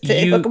pieces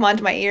to hook them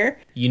onto my ear.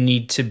 You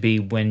need to be,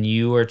 when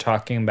you are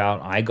talking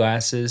about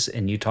eyeglasses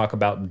and you talk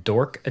about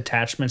dork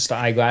attachments to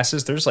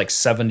eyeglasses, there's like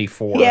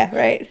 74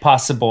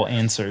 possible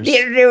answers.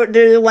 They're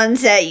the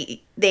ones that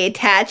they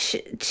attach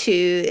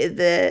to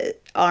the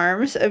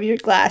arms of your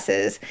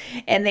glasses,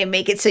 and they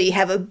make it so you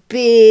have a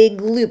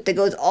big loop that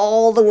goes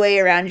all the way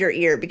around your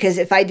ear, because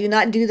if I do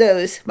not do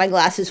those, my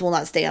glasses will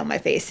not stay on my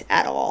face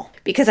at all,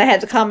 because I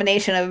have the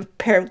combination of a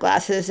pair of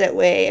glasses that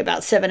weigh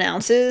about 7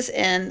 ounces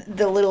and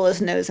the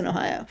littlest nose in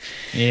Ohio.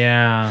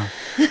 Yeah.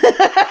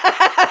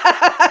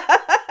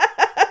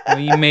 Well,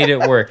 you made it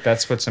work.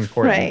 That's what's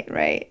important.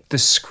 Right. The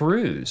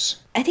screws.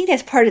 I think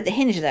that's part of the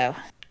hinge, though.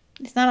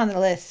 It's not on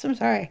the list. I'm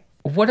sorry.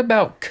 What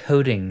about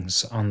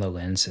coatings on the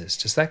lenses?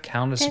 Does that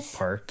count as a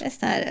part?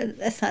 That's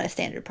not a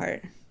standard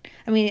part.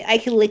 I mean, I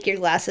can lick your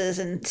glasses,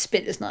 and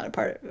spit is not a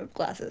part of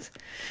glasses.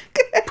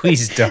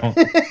 Please don't.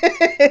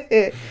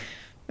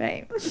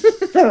 Right.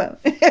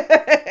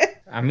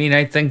 I mean,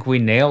 I think we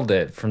nailed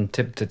it from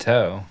tip to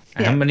toe.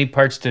 Yeah. How many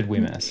parts did we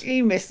miss?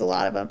 You missed a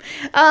lot of them.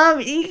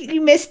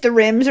 You missed the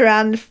rims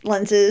around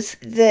lenses,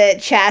 the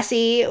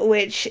chassis,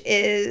 which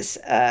is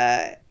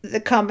the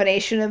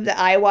combination of the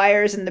eye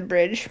wires and the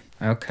bridge.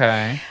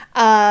 Okay.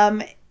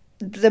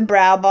 The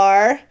brow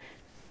bar,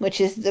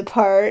 which is the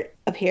part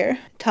up here,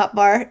 top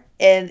bar,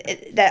 and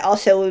that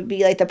also would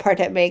be like the part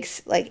that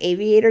makes like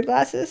aviator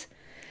glasses.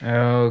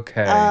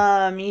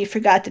 Okay. You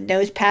forgot the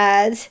nose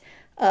pads,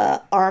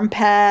 arm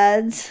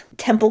pads,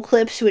 temple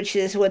clips, which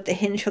is what the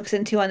hinge hooks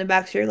into on the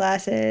backs of your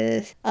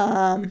glasses.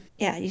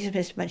 Yeah, you just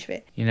missed a bunch of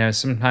it. You know,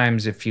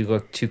 sometimes if you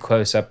look too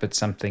close up at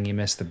something, you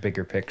miss the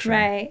bigger picture.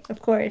 Right,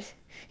 of course.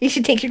 You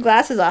should take your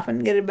glasses off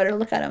and get a better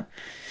look at them.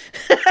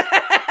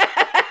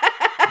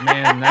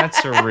 Man,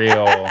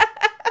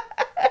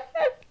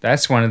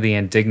 that's one of the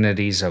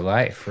indignities of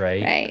life,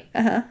 right? Right,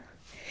 uh-huh.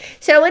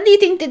 So when do you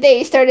think that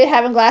they started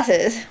having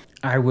glasses?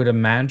 I would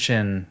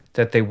imagine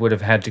that they would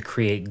have had to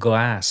create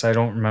glass. I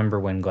don't remember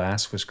when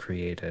glass was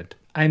created.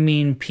 I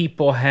mean,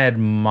 people had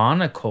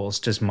monocles.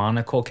 Does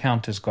monocle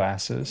count as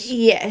glasses?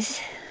 Yes.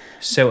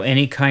 So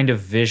any kind of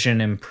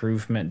vision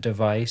improvement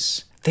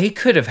device. They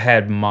could have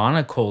had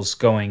monocles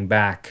going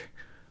back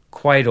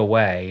quite a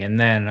way, and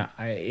then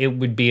it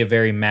would be a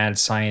very mad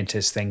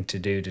scientist thing to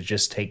do, to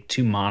just take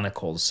 2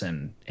 monocles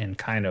and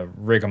kind of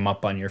rig them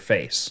up on your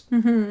face.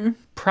 Mm-hmm.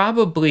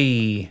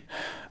 Probably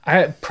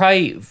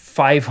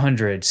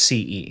 500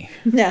 CE.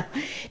 No,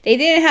 they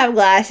didn't have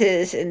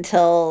glasses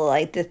until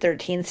like the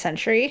 13th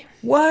century.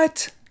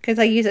 What? Because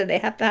like you said, they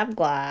have to have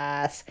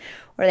glass,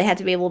 or they have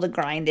to be able to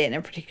grind it in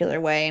a particular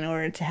way in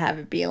order to have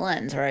it be a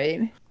lens,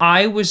 right?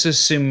 I was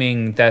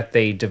assuming that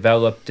they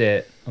developed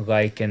it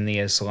like in the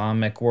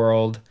Islamic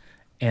world,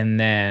 and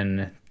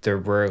then there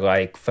were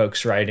like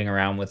folks riding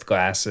around with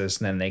glasses,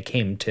 and then they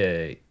came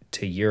to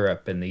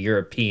Europe, and the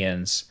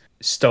Europeans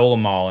stole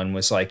them all and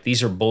was like,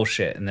 these are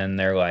bullshit, and then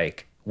they're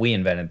like, we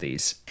invented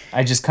these.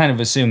 I just kind of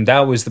assumed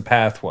that was the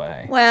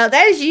pathway. Well,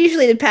 that is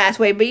usually the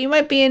pathway, but you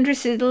might be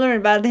interested to learn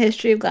about the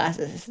history of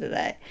glasses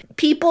today.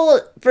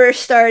 People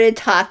first started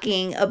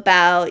talking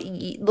about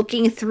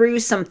looking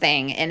through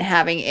something and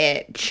having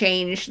it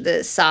change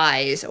the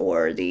size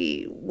or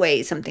the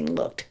way something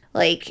looked.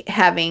 Like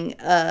having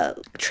a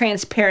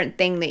transparent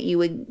thing that you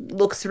would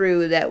look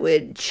through that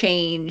would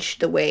change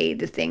the way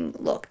the thing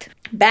looked.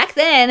 Back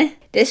then,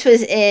 this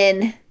was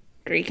in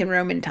Greek and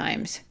Roman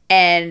times.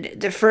 And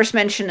the first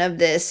mention of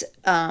this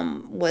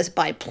was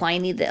by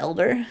Pliny the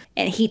Elder.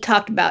 And he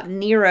talked about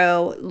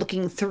Nero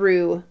looking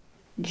through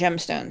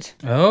gemstones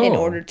in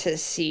order to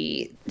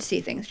see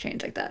things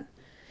change like that.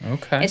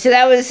 Okay. And so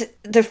that was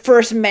the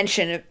first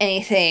mention of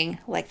anything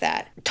like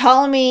that.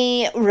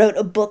 Ptolemy wrote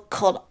a book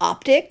called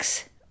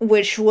Optics,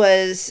 which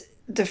was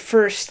the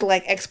first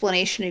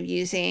explanation of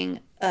using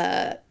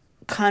a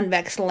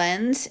convex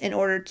lens in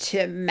order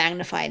to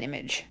magnify an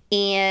image.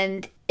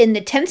 And in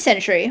the 10th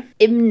century,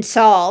 Ibn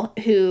Sahl,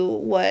 who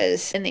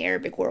was in the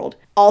Arabic world,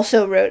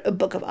 also wrote a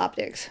book of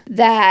optics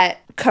that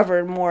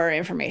covered more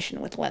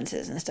information with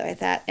lenses and stuff like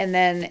that. And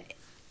then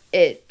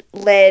it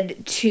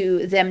led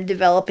to them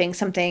developing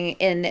something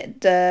in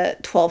the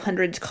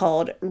 1200s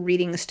called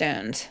reading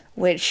stones,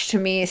 which to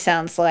me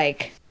sounds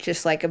like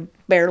just like a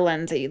bare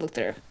lens that you look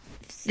through.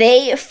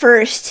 They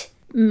first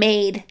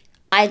made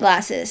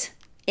eyeglasses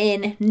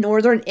in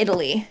northern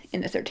Italy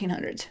in the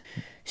 1300s.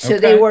 So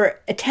they were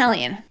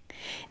Italian.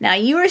 Now,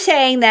 you were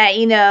saying that,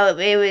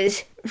 it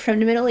was from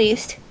the Middle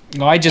East.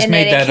 Well, I just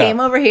made that up. And then it came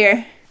over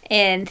here,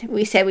 and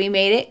we said we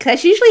made it. Because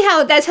that's usually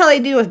that's how they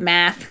do with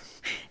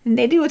math. And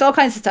they do with all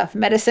kinds of stuff.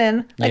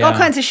 Medicine. All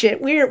kinds of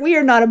shit. We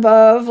are not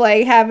above,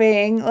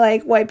 having,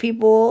 white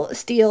people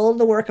steal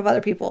the work of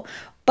other people.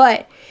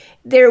 But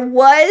there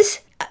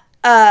was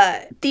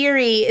a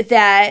theory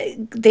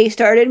that they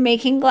started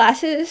making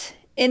glasses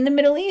in the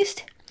Middle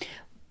East.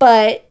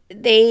 But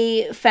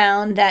they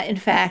found that, in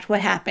fact,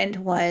 what happened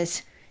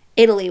was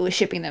Italy was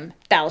shipping them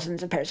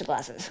thousands of pairs of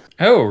glasses.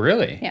 Oh,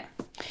 really? Yeah.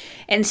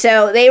 And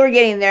so they were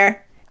getting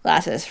their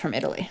glasses from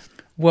Italy.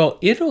 Well,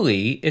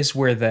 Italy is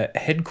where the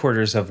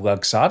headquarters of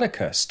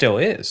Luxottica still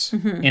is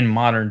in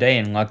modern day,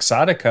 and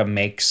Luxottica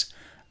makes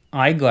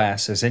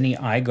eyeglasses. Any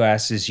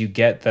eyeglasses you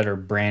get that are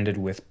branded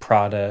with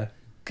Prada,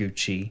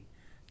 Gucci,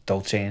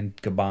 Dolce and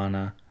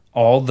Gabbana,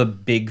 all the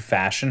big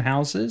fashion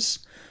houses,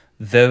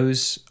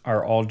 those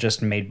are all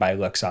just made by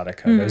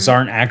Luxottica. Those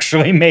aren't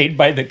actually made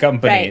by the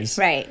companies.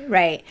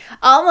 Right.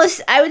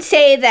 Almost, I would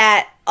say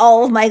that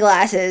all of my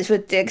glasses,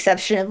 with the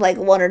exception of like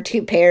 1 or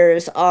 2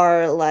 pairs,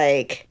 are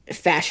like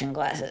fashion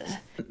glasses.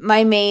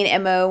 My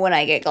main MO when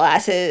I get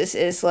glasses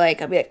is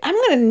like, I'll be like, I'm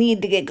going to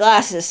need to get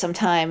glasses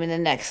sometime in the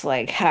next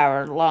like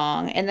however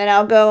long. And then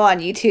I'll go on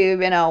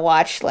YouTube and I'll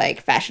watch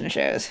like fashion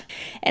shows.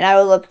 And I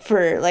will look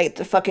for like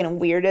the fucking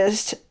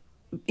weirdest,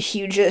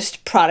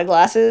 hugest Prada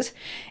glasses,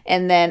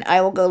 and then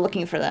I will go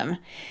looking for them.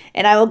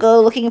 And I will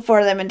go looking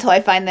for them until I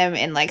find them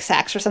in like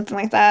Saks or something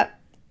like that,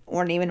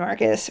 or Neiman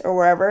Marcus or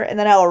wherever, and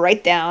then I will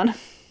write down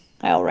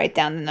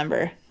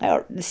the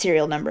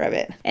serial number of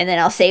it, and then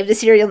I'll save the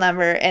serial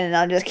number, and then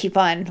I'll just keep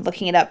on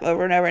looking it up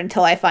over and over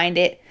until I find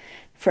it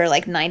for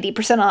like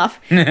 90% off.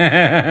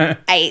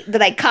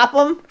 I cop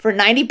them for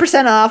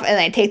 90% off, and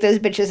I take those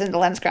bitches into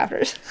Lens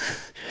Crafters.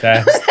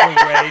 That's the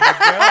way to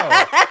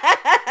go.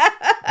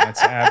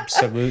 That's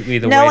absolutely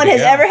the way to go. No one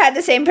has ever had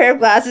the same pair of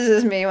glasses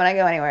as me when I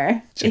go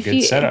anywhere. It's a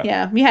good setup.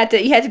 Yeah, you had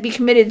to be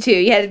committed to.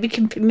 You had to be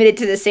committed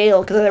to the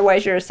sale, because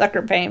otherwise you're a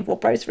sucker paying full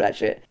price for that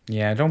shit.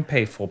 Yeah, don't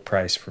pay full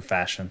price for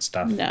fashion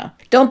stuff. No.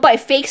 Don't buy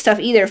fake stuff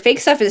either. Fake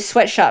stuff is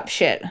sweatshop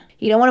shit.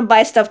 You don't want to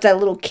buy stuff that a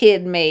little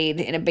kid made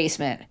in a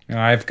basement.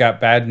 I've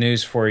got bad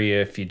news for you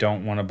if you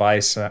don't want to buy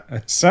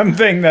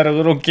something that a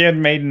little kid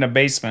made in a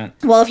basement.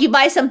 Well, if you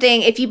buy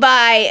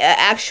an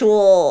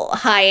actual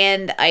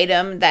high-end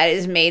item that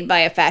is made by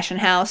a fashion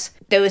house,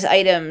 those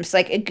items,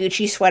 like a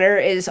Gucci sweater,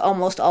 is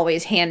almost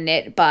always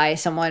hand-knit by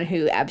someone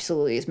who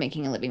absolutely is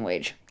making a living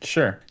wage.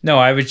 Sure. No,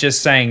 I was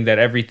just saying that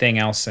everything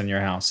else in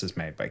your house is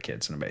made by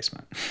kids in a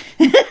basement.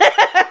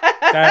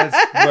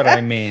 That's what I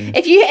mean.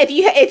 If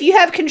you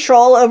have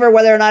control over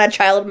whether or not a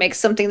child makes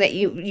something that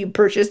you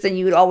purchased, then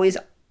you would always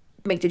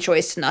make the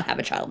choice to not have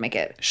a child make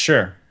it.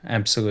 Sure,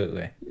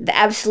 absolutely. The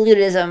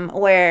absolutism,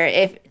 where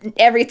if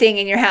everything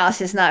in your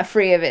house is not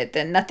free of it,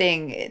 then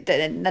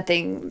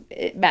nothing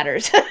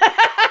matters.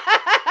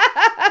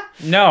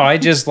 No, I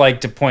just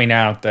like to point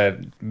out that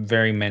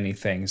very many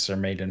things are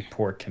made in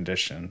poor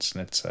conditions,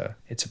 and it's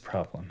a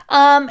problem.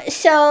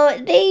 So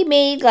they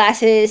made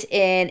glasses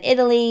in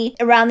Italy.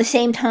 Around the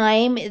same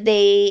time,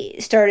 they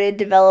started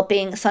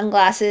developing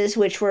sunglasses,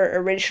 which were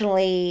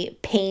originally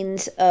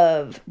panes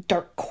of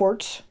dark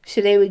quartz.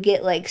 So they would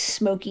get like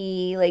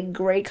smoky, like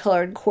gray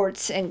colored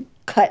quartz and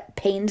cut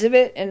panes of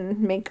it and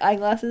make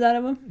eyeglasses out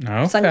of them.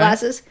 Okay.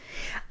 Sunglasses.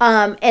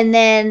 And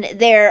then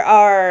there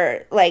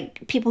are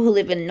like people who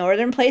live in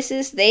northern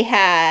places. They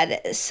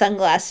had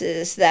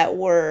sunglasses that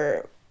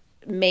were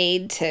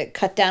made to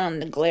cut down on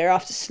the glare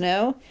off the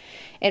snow.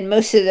 And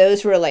most of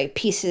those were like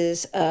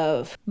pieces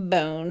of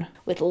bone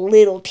with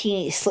little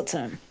teeny slits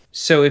in them.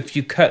 So if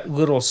you cut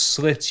little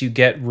slits, you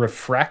get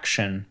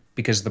refraction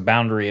because the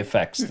boundary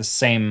affects the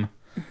same.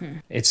 Mm-hmm.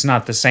 It's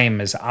not the same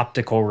as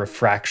optical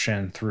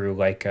refraction through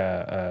like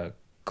a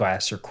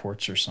glass or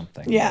quartz or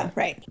something. Yeah,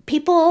 right.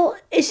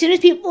 As soon as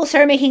people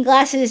started making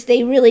glasses,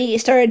 they really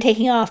started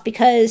taking off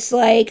because,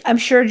 like, I'm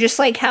sure just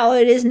like how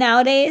it is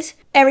nowadays,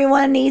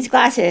 everyone needs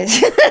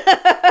glasses.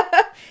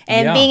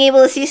 And being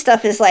able to see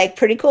stuff is like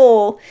pretty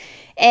cool.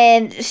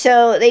 And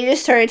so they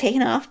just started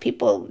taking off.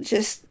 People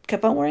just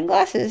kept on wearing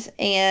glasses,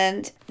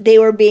 and they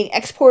were being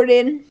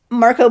exported.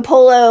 Marco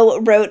Polo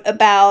wrote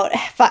about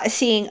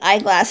seeing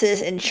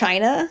eyeglasses in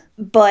China,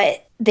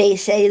 but they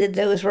say that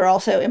those were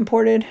also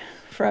imported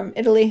from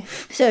Italy.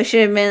 So it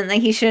should have been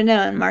like, he should have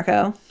known,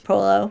 Marco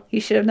Polo.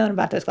 He should have known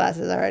about those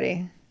glasses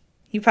already.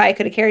 He probably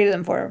could have carried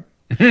them for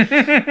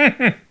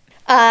him.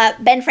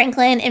 Ben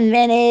Franklin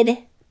invented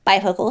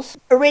bifocals.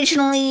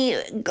 Originally,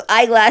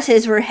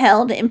 eyeglasses were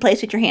held in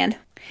place with your hand.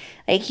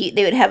 Like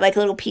they would have like a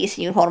little piece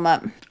and you would hold them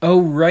up.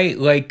 Oh, right.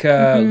 Like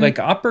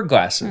opera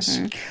glasses.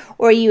 Mm-hmm.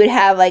 Or you would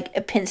have like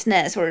a pince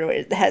nez where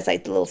it has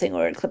like the little thing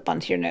where it clip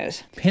onto your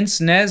nose.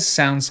 Pince nez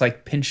sounds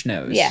like pinch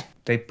nose. Yeah.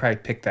 They probably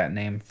picked that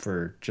name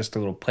for just a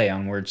little play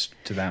on words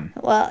to them.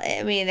 Well,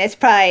 I mean, it's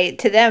probably,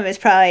 to them, it's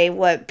probably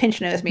what pinch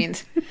nose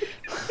means.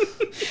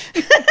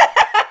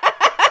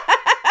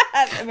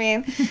 I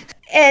mean,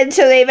 and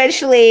so they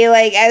eventually,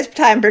 like, as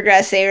time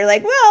progressed, they were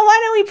like, well,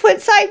 why don't we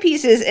put side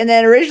pieces? And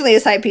then originally the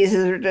side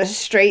pieces were just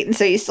straight, and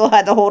so you still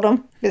had to hold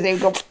them because they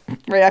would go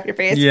right off your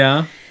face.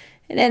 Yeah.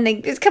 And then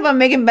they just kept on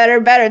making better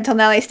and better until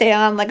now they stay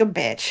on like a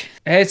bitch.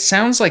 It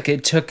sounds like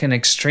it took an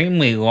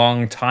extremely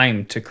long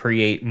time to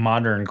create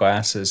modern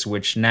glasses,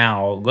 which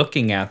now,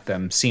 looking at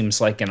them,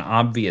 seems like an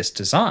obvious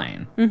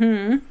design.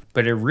 Mm-hmm.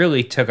 But it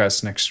really took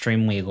us an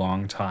extremely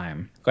long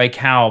time. Like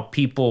how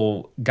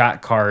people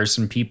got cars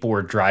and people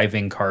were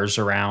driving cars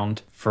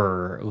around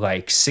for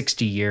like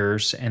 60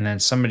 years. And then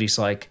somebody's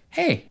like,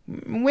 hey,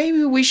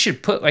 maybe we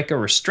should put like a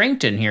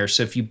restraint in here.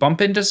 So if you bump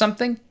into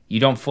something, you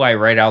don't fly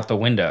right out the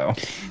window.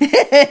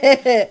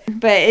 But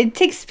it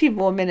takes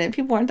people a minute.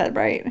 People aren't that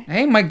bright.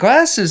 Hey, my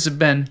glasses have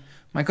been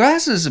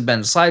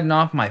sliding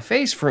off my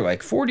face for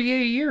like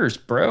 48 years,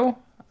 bro.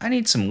 I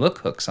need some look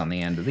hooks on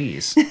the end of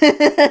these.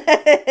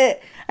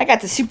 I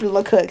got the super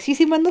look hooks. You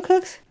see my look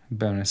hooks?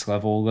 Bonus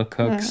level look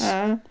hooks.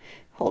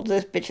 Hold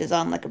those bitches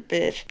on like a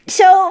bitch.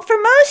 So for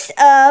most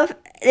of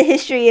the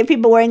history of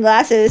people wearing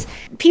glasses,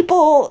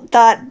 people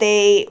thought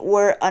they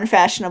were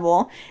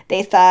unfashionable.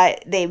 They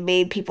thought they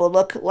made people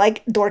look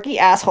like dorky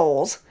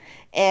assholes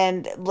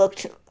and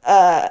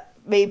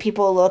made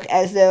people look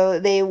as though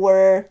they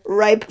were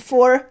ripe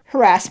for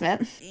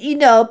harassment. You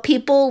know,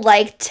 people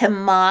like to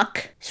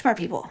mock smart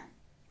people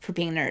for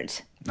being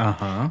nerds.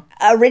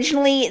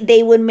 Originally,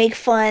 they would make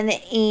fun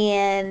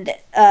and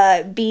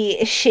be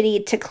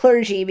shitty to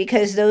clergy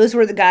because those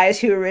were the guys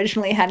who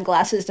originally had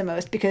glasses the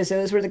most, because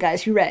those were the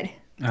guys who read.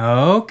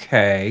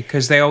 Okay,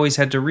 because they always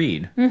had to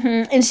read.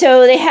 And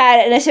so they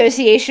had an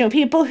association with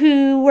people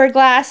who wear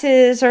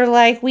glasses are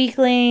like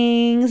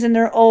weaklings and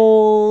they're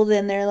old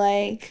and they're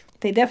like,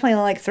 they definitely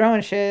don't like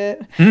throwing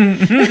shit.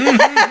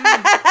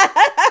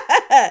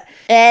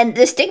 And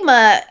the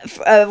stigma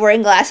of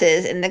wearing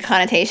glasses and the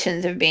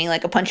connotations of being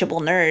like a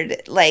punchable nerd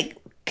like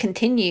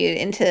continued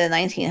into the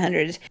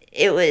 1900s.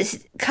 It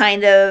was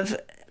kind of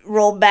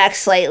rolled back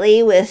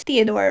slightly with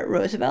Theodore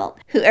Roosevelt,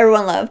 who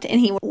everyone loved, and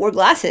he wore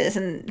glasses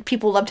and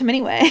people loved him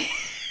anyway.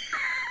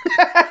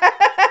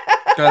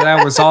 God,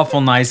 that was awful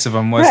nice of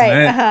him, wasn't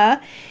it?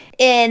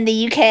 In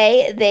the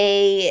UK,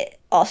 they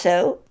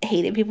also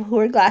hated people who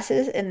wore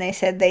glasses, and they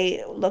said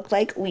they looked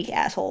like weak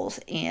assholes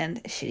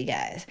and shitty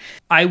guys.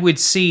 I would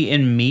see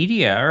in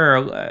media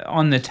or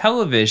on the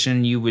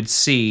television, you would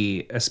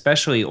see,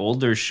 especially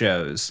older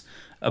shows,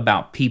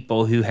 about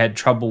people who had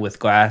trouble with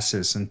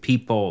glasses, and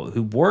people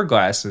who wore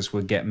glasses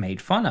would get made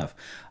fun of.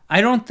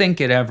 I don't think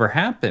it ever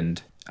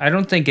happened. I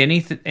don't think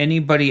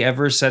anybody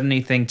ever said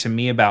anything to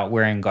me about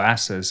wearing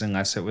glasses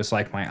unless it was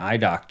like my eye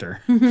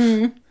doctor.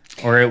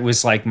 Or it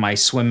was like my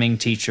swimming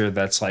teacher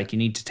that's like, you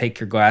need to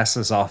take your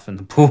glasses off in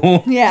the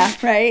pool. Yeah,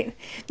 right.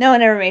 No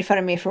one ever made fun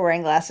of me for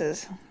wearing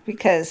glasses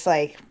because,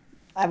 like,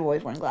 I've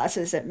always worn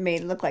glasses that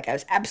made it look like I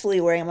was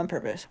absolutely wearing them on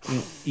purpose.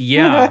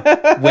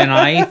 Yeah. When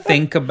I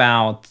think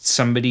about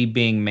somebody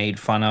being made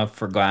fun of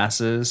for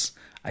glasses,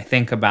 I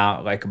think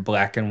about like a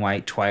black and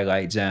white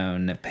Twilight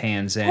Zone that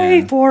pans in.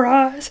 Hey, 4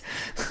 eyes.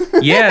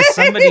 Yeah,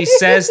 somebody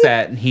says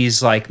that, and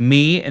he's like,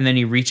 me, and then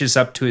he reaches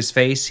up to his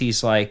face.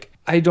 He's like,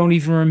 I don't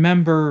even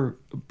remember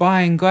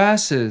buying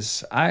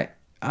glasses. I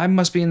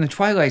must be in the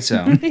Twilight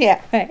Zone.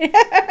 Yeah,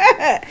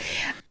 right.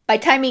 By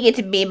the time you get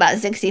to be about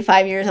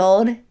 65 years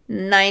old,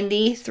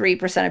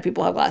 93% of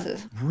people have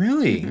glasses.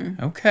 Really?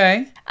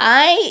 Okay.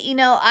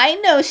 I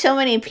know so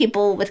many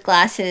people with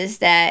glasses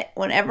that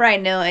whenever I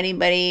know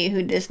anybody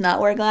who does not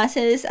wear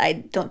glasses, I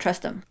don't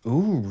trust them.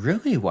 Ooh,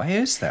 really? Why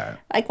is that?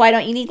 Like, why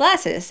don't you need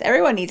glasses?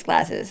 Everyone needs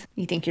glasses.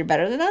 You think you're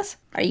better than us?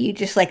 Are you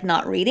just, like,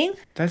 not reading?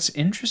 That's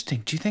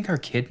interesting. Do you think our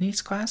kid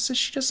needs glasses?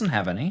 She doesn't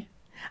have any.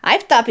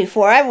 I've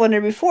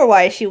wondered before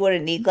why she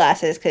wouldn't need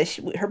glasses, because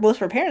both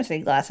her parents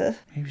need glasses.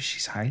 Maybe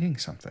she's hiding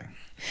something.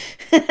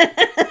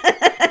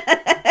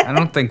 I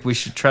don't think we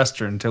should trust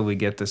her until we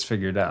get this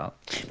figured out.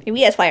 Maybe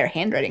that's why her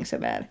handwriting's so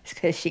bad. It's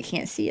because she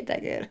can't see it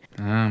that good.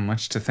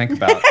 Much to think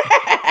about.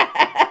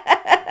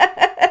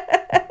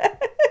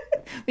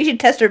 We should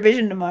test her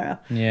vision tomorrow.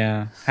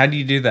 Yeah. How do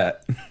you do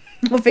that?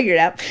 We'll figure it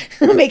out.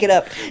 We'll make it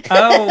up.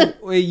 Oh,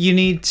 you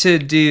need to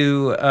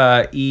do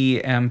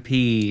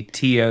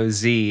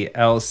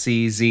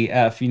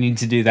EMPTOZLCZF. You need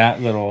to do that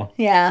little...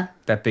 Yeah.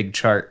 That big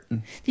chart.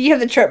 Do you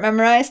have the chart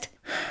memorized?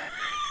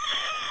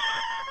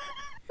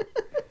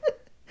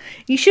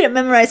 You shouldn't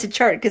memorize the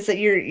chart because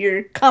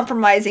you're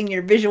compromising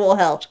your visual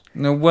health.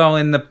 No, well,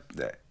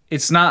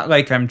 it's not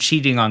like I'm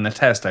cheating on the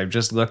test. I've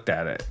just looked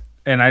at it.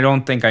 And I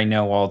don't think I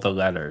know all the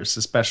letters,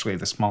 especially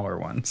the smaller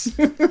ones.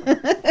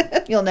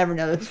 You'll never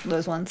know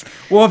those ones.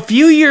 Well, a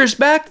few years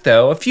back,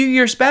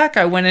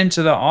 I went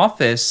into the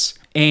office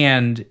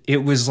and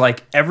it was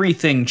like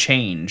everything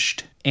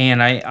changed.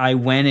 And I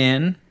went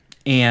in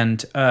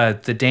and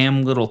the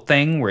damn little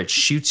thing where it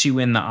shoots you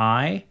in the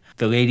eye,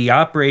 the lady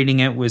operating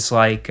it was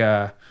like,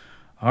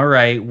 all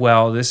right,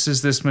 well, this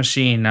is this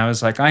machine. And I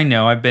was like, I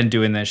know, I've been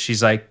doing this.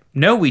 She's like,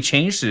 no, we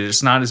changed it.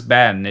 It's not as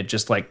bad. And it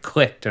just like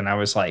clicked. And I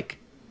was like,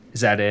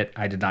 is that it?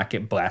 I did not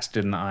get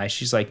blasted in the eye.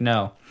 She's like,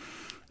 no.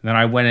 And then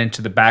I went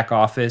into the back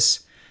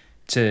office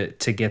to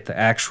get the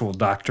actual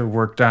doctor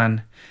work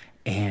done.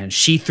 And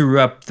she threw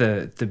up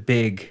the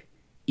big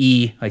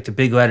E, like the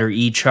big letter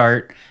E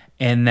chart.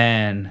 And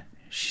then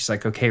she's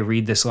like, okay,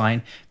 read this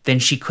line. Then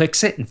she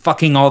clicks it and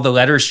fucking all the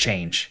letters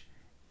change.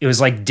 It was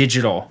like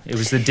digital. It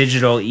was the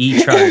digital E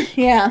chart.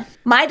 Yeah.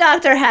 My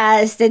doctor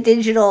has the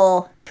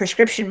digital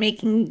prescription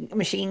making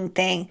machine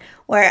thing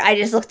where I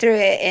just look through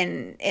it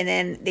and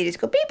then they just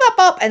go beep, pop,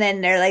 pop. And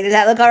then they're like, does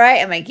that look all right?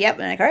 I'm like, yep.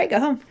 And I'm like, all right, go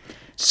home.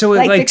 So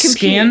it like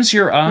scans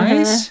your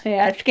eyes?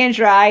 Yeah, it scans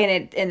your eye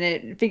and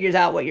it figures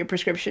out what your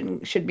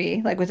prescription should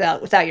be, like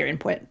without your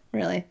input,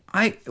 really.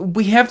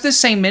 We have the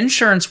same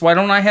insurance. Why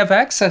don't I have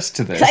access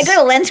to this? I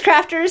go to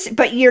LensCrafters,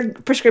 but your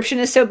prescription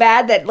is so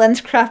bad that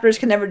LensCrafters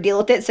can never deal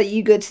with it, so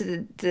you go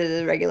to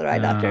the regular eye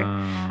doctor.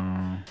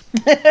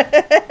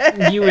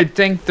 You would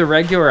think the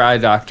regular eye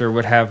doctor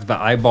would have the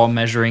eyeball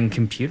measuring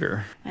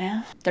computer.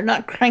 Yeah, they're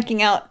not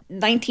cranking out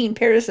 19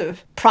 pairs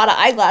of Prada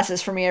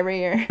eyeglasses for me every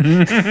year.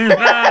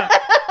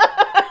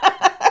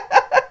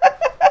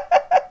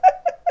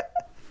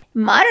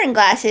 Modern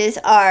glasses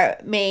are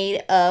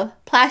made of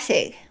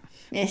plastic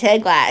instead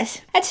of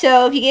glass. That's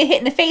so if you get hit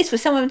in the face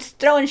with someone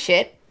throwing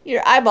shit,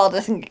 your eyeball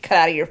doesn't get cut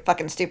out of your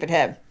fucking stupid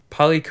head.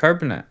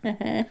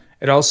 Polycarbonate.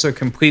 It also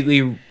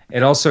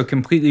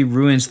completely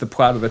ruins the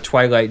plot of the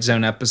Twilight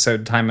Zone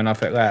episode Time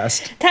Enough at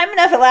Last. Time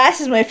Enough at Last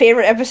is my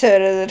favorite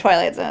episode of the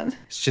Twilight Zone.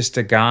 It's just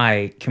a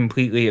guy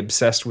completely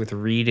obsessed with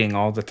reading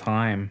all the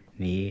time.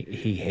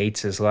 He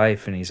hates his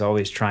life and he's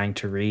always trying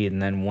to read, and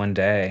then one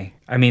day,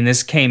 I mean,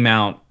 this came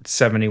out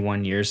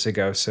 71 years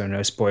ago, so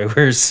no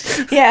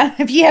spoilers. Yeah,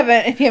 if you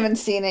haven't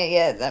seen it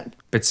yet, then.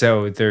 But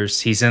so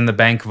he's in the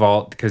bank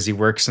vault because he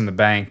works in the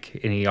bank,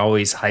 and he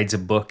always hides a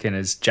book in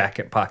his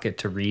jacket pocket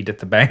to read at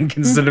the bank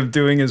instead of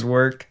doing his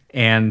work.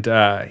 And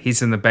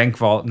he's in the bank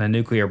vault, and a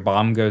nuclear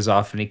bomb goes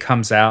off, and he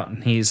comes out,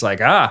 and he's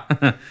like,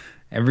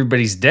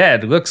 everybody's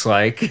dead, looks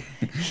like.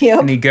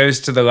 Yep. And he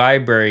goes to the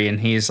library, and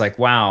he's like,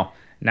 wow,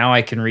 now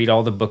I can read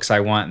all the books I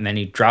want. And then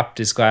he dropped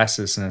his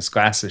glasses, and his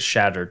glasses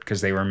shattered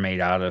because they were made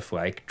out of,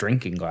 like,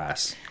 drinking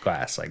glass,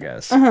 I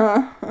guess.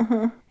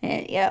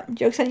 Yeah,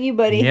 joke's on you,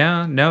 buddy.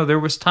 Yeah, no, there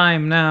was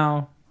time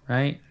now,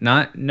 right?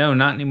 Not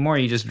anymore.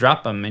 You just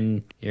drop them,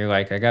 and you're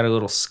like, I got a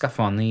little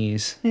scuff on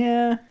these.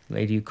 Yeah.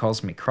 Lady who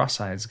calls me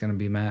cross-eyed is going to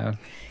be mad.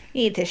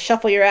 You need to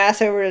shuffle your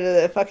ass over to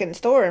the fucking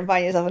store and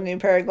find yourself a new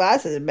pair of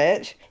glasses,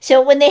 bitch.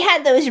 So when they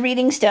had those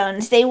reading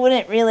stones, they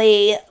wouldn't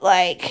really,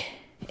 like...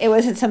 It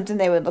wasn't something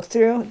they would look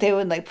through. They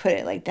would, like, put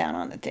it, like, down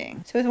on the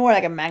thing. So it was more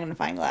like a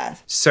magnifying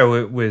glass. So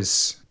it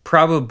was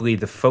probably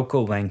the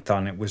focal length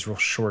on it was real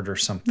short or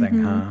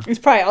something, huh? It's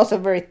probably also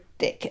very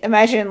thick.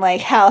 Imagine,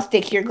 like, how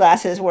thick your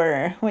glasses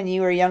were when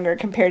you were younger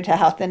compared to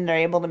how thin they're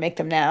able to make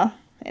them now.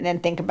 And then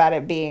think about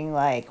it being,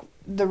 like,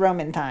 the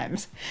Roman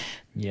times.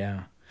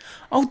 Yeah.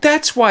 Oh,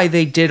 that's why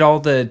they did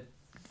all the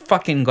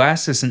fucking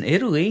glasses in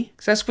Italy.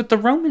 'Cause that's what the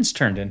Romans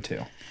turned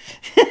into.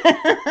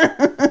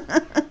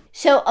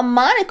 So a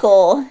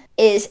monocle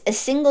is a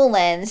single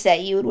lens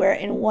that you would wear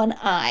in one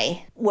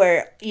eye,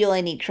 where you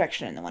only need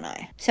correction in the one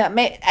eye. So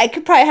I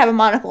could probably have a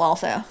monocle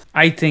also.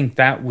 I think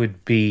that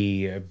would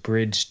be a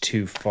bridge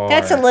too far.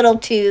 That's a little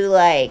too,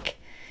 like,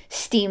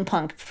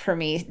 steampunk for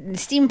me.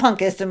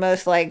 Steampunk is the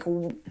most, like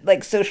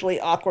socially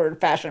awkward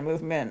fashion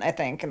movement, I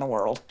think, in the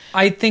world.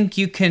 I think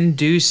you can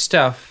do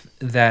stuff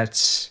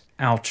that's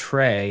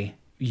outre.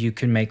 You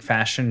can make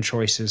fashion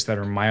choices that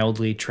are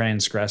mildly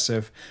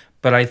transgressive.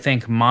 But I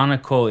think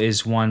monocle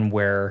is one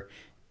where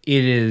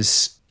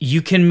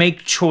you can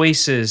make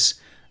choices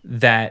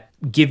that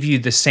give you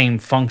the same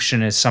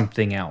function as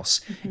something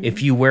else. Mm-hmm.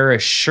 If you wear a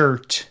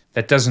shirt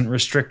that doesn't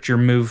restrict your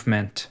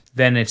movement,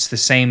 then it's the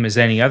same as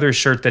any other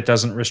shirt that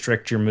doesn't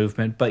restrict your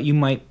movement, but you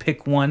might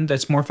pick one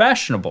that's more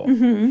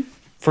fashionable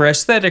for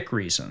aesthetic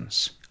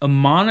reasons. A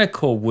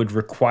monocle would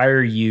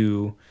require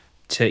you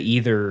to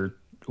either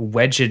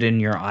wedge it in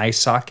your eye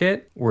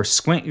socket or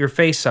squint your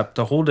face up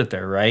to hold it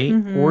there, right?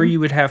 Or you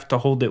would have to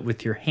hold it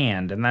with your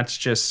hand, and that's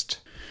just,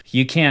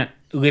 you can't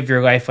live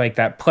your life like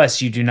that.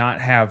 Plus, you do not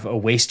have a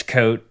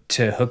waistcoat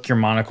to hook your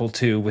monocle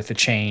to with a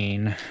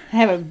chain. I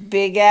have a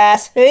big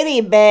ass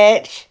hoodie,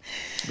 bitch.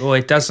 Well,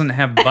 it doesn't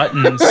have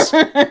buttons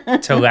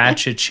to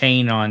latch a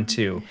chain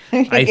onto.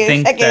 I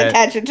can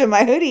attach it to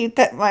my hoodie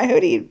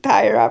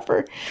tire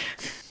upper.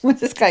 What's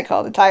this guy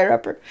called? A tire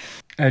upper?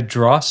 A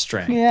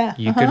drawstring. Yeah.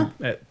 You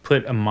could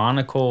put a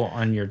monocle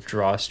on your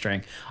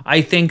drawstring.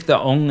 I think the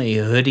only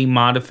hoodie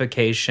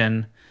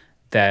modification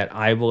that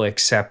I will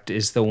accept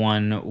is the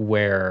one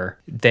where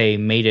they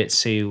made it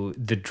so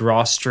the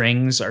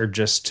drawstrings are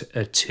just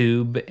a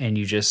tube and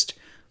you just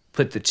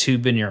put the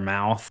tube in your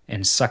mouth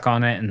and suck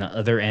on it and the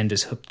other end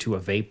is hooked to a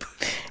vape.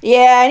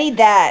 Yeah, I need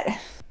that.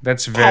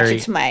 That's very... Attach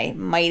it to my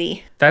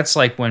mighty. That's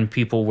like when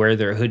people wear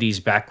their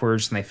hoodies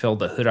backwards and they fill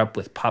the hood up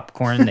with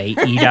popcorn. They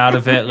eat out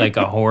of it like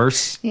a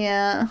horse.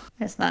 Yeah,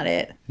 that's not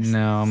it.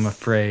 No, I'm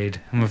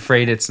afraid. I'm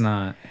afraid it's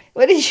not.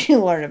 What did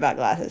you learn about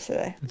glasses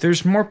today?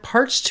 There's more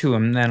parts to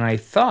them than I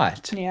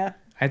thought. Yeah.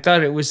 I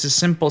thought it was a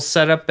simple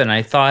setup, and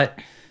I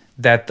thought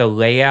that the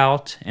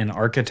layout and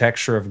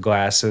architecture of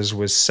glasses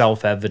was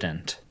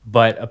self-evident.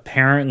 But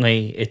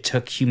apparently it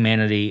took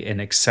humanity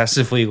an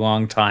excessively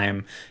long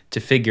time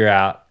to figure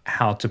out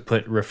how to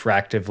put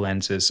refractive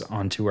lenses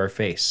onto our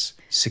face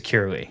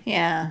securely.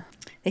 Yeah.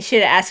 They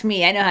should have asked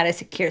me. I know how to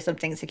secure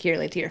something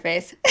securely to your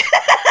face.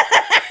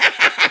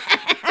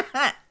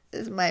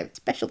 This is my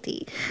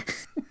specialty.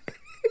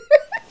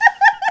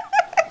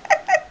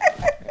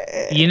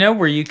 You know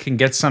where you can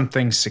get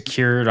something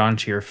secured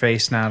onto your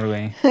face,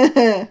 Natalie?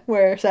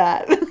 Where's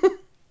that?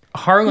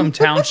 Harlem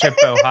Township,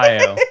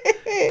 Ohio.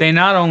 They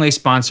not only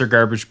sponsor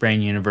Garbage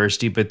Brain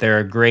University, but they're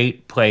a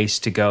great place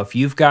to go. If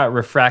you've got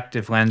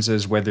refractive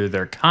lenses, whether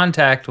they're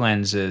contact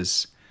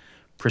lenses,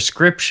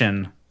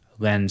 prescription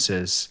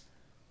lenses,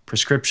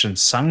 prescription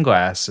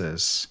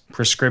sunglasses,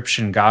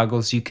 prescription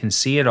goggles, you can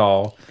see it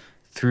all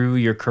through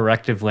your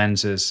corrective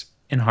lenses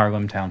in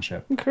Harlem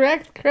Township.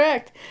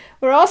 Correct.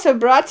 We're also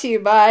brought to you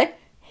by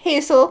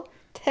Hazel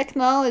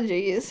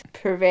Technologies,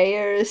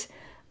 purveyors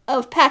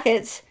of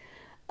packets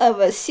of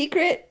a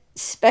secret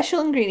special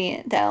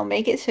ingredient that'll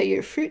make it so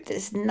your fruit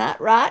does not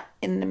rot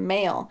in the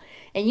mail.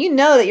 And you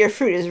know that your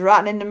fruit is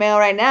rotting in the mail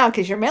right now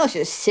because your mail's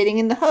just sitting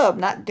in the hub,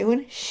 not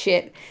doing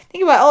shit.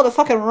 Think about all the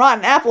fucking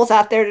rotten apples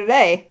out there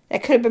today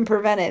that could have been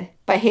prevented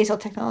by Hazel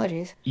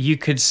Technologies. You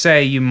could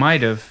say you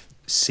might have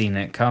seen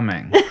it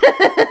coming.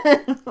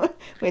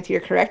 With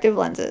your corrective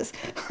lenses.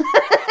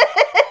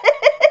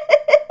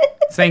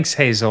 Thanks,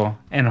 Hazel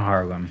and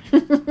Harlem.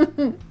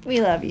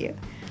 We love you.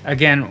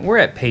 Again, we're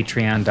at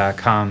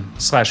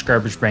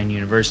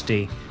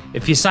patreon.com/garbagebrainuniversity.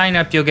 If you sign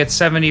up, you'll get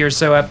 70 or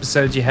so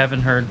episodes you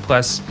haven't heard,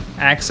 plus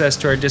access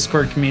to our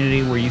Discord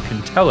community where you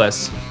can tell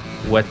us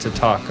what to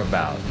talk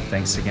about.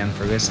 Thanks again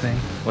for listening.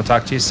 We'll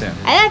talk to you soon.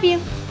 I love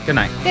you. Good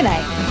night. Good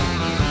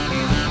night.